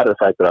down to. Outside of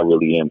the fact that I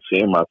really am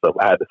seeing myself,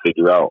 I had to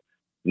figure out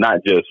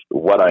not just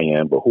what I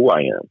am, but who I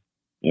am.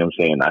 You know what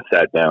I'm saying? I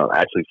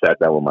actually sat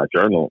down with my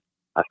journal.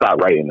 I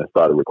stopped writing and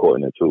started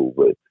recording it too,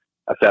 but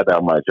I sat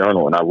down with my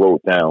journal and I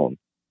wrote down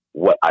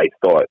what I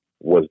thought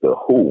was the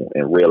who,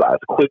 and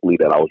realized quickly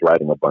that I was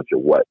writing a bunch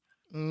of what.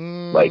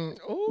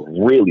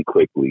 Really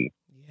quickly.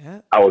 Yeah.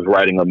 I was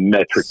writing a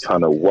metric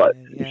ton of what.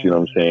 You see what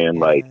I'm saying?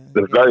 Like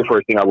the very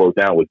first thing I wrote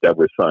down was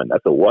Deborah's son.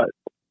 That's a what.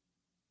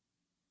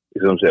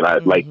 You see what I'm saying?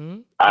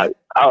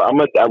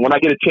 When I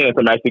get a chance,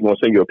 I'm actually going to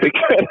send you a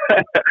picture.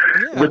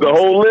 But the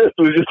whole list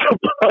was just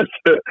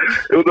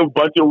a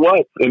bunch of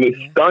whats, and it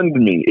stunned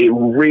me. It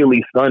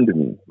really stunned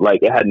me.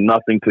 Like it had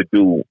nothing to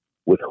do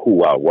with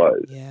who I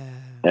was. Yeah.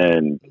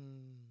 And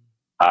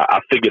I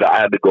figured I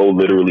had to go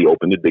literally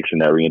open the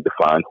dictionary and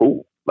define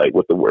who, like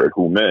what the word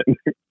who meant.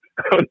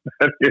 I'm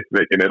just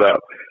making it up.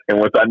 And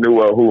once I knew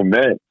what who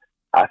meant,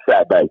 I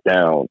sat back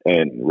down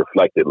and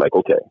reflected like,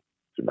 okay,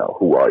 so now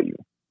who are you?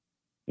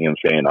 You know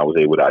what I'm saying? I was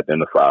able to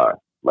identify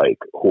like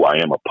who I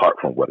am apart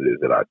from what it is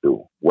that I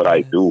do. What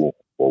I do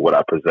or what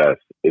I possess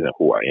isn't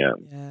who I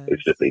am. Yes.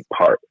 It's just a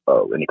part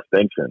of an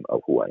extension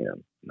of who I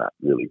am, not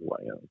really who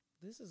I am.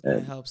 This is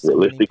going to help so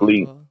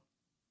realistically, many people.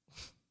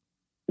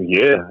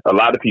 Yeah, a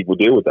lot of people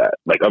deal with that.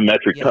 Like a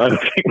metric ton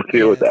of people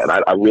deal with that. And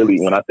I really,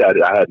 when I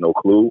started, I had no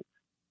clue.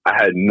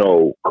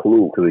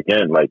 Because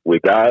again, like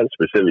with guys,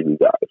 specifically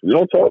guys, we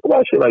don't talk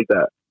about shit like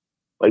that.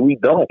 Like we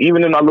don't.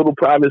 Even in our little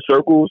private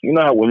circles, you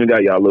know how women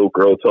got y'all little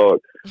girl talk,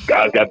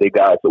 guys got their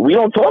guys. So we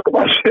don't talk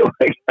about shit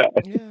like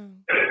that. Yeah.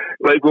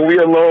 Like when we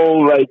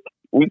alone, like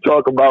we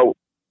talk about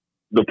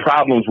the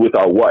problems with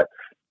our what.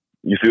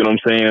 You see what I'm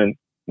saying?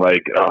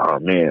 Like, oh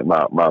man,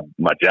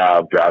 my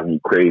job driving me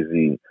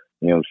crazy.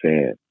 You know what I'm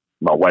saying?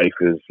 My wife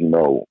is,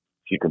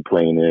 she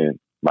complaining.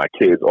 My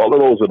kids, all of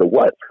those are the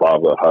whats.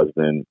 Father,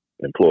 husband,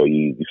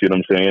 employee. You see what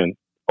I'm saying?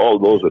 All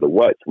of those are the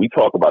whats. We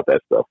talk about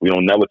that stuff. We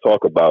don't never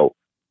talk about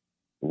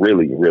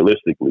really,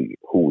 realistically,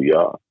 who we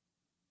are.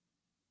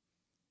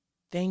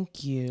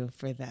 Thank you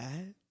for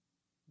that.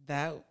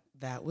 That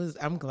was.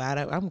 I'm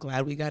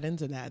glad we got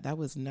into that. That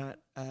was not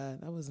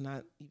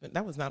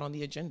on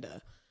the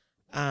agenda.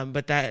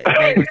 But that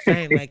they were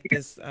saying like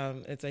this,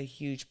 it's a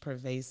huge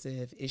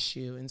pervasive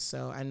issue. And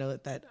so I know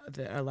that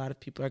a lot of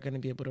people are going to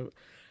be able to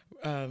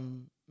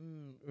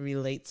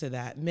relate to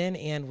that, men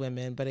and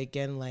women. But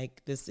again,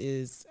 like this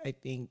is, I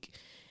think,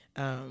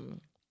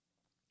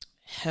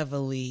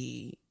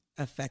 heavily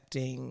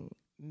affecting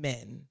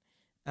men,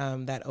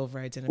 that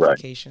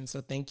over-identification. Right. So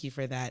thank you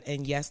for that.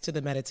 And yes to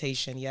the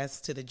meditation, yes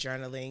to the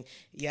journaling,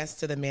 yes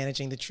to the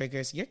managing the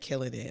triggers. You're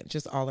killing it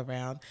just all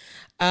around.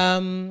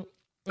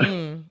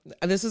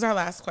 This is our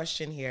last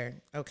question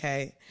here.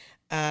 Okay.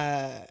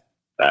 I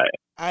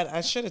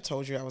should have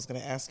told you I was going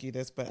to ask you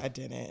this, but I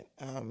didn't.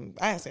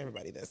 I asked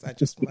everybody this. I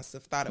just must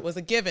have thought it was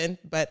a given,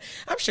 but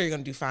I'm sure you're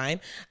going to do fine.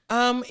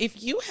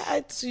 If you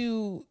had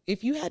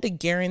to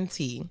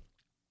guarantee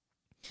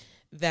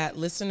that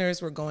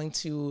listeners were going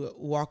to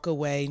walk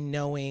away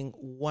knowing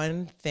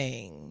one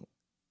thing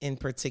in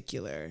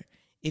particular,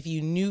 if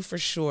you knew for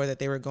sure that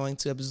they were going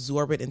to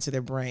absorb it into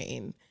their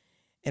brain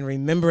and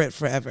remember it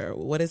forever,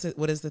 what is it?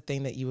 What is the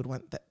thing that you would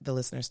want the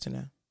listeners to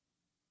know?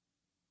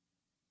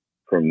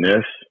 From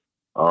this,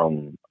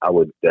 I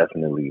would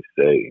definitely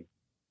say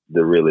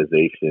the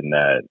realization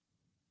that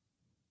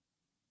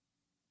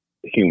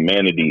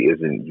humanity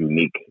isn't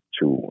unique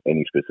to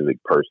any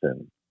specific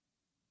person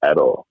at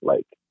all.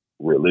 Like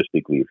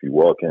realistically, if you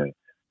walk in,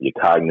 you're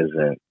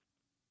cognizant,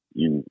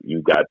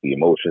 you got the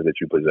emotions that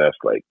you possess,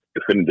 like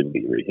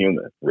definitively you're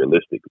human,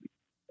 realistically.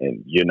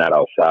 And you're not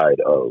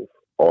outside of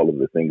all of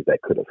the things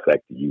that could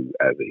affect you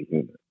as a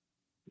human.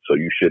 So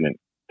you shouldn't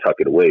tuck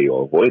it away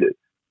or avoid it.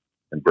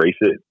 Embrace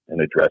it and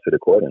address it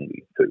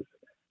accordingly, because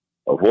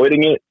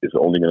avoiding it is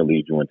only going to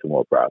lead you into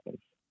more problems.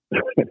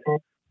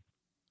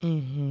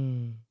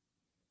 Mm-hmm.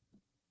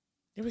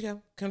 Here we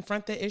go.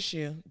 Confront the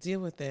issue. Deal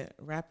with it.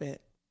 Wrap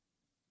it.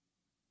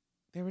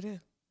 There it is.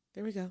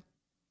 There we go.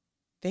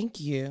 Thank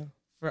you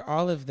for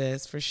all of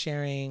this, for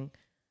sharing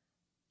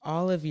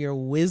all of your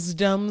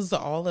wisdoms,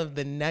 all of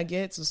the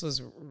nuggets. This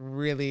was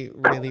really,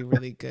 really,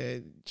 really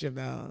good,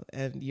 Jamel.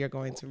 And you're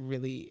going to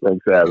really...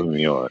 Thanks for having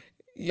me on.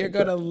 You're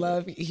going to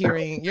love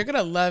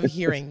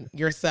hearing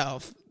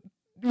yourself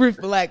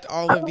reflect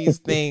all of these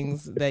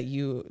things that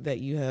you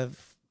have,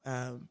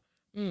 I'm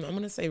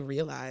going to say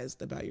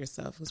realized about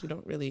yourself, because we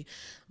don't really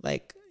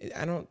I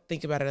don't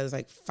think about it as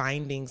like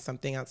finding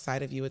something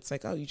outside of you. It's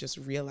like, oh, you just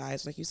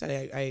realized, like you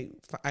said,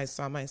 I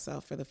saw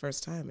myself for the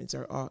first time.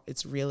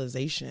 It's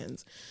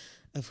realizations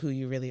of who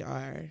you really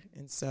are.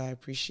 And so I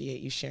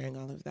appreciate you sharing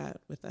all of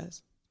that with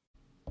us.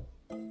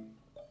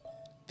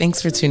 Thanks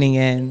for tuning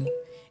in.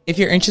 If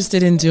you're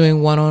interested in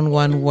doing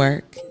one-on-one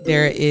work,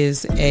 there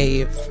is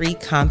a free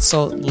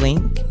consult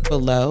link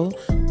below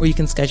where you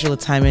can schedule a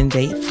time and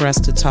date for us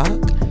to talk.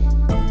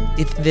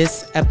 If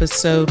this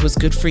episode was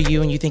good for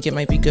you and you think it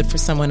might be good for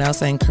someone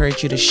else, I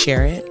encourage you to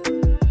share it.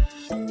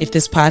 If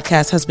this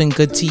podcast has been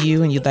good to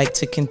you and you'd like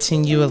to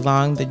continue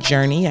along the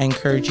journey, I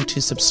encourage you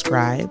to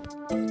subscribe.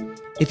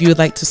 If you would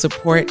like to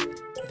support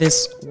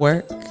this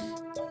work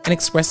and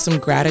express some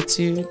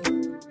gratitude,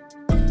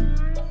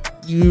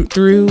 you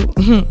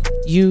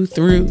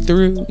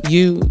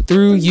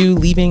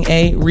leaving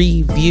a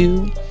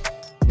review,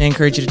 I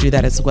encourage you to do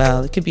that as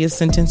well. It could be a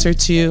sentence or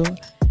two.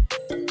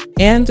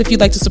 And if you'd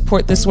like to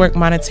support this work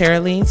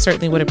monetarily,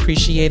 certainly would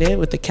appreciate it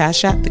with the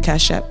Cash App. The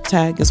Cash App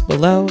tag is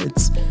below.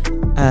 It's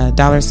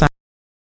 $.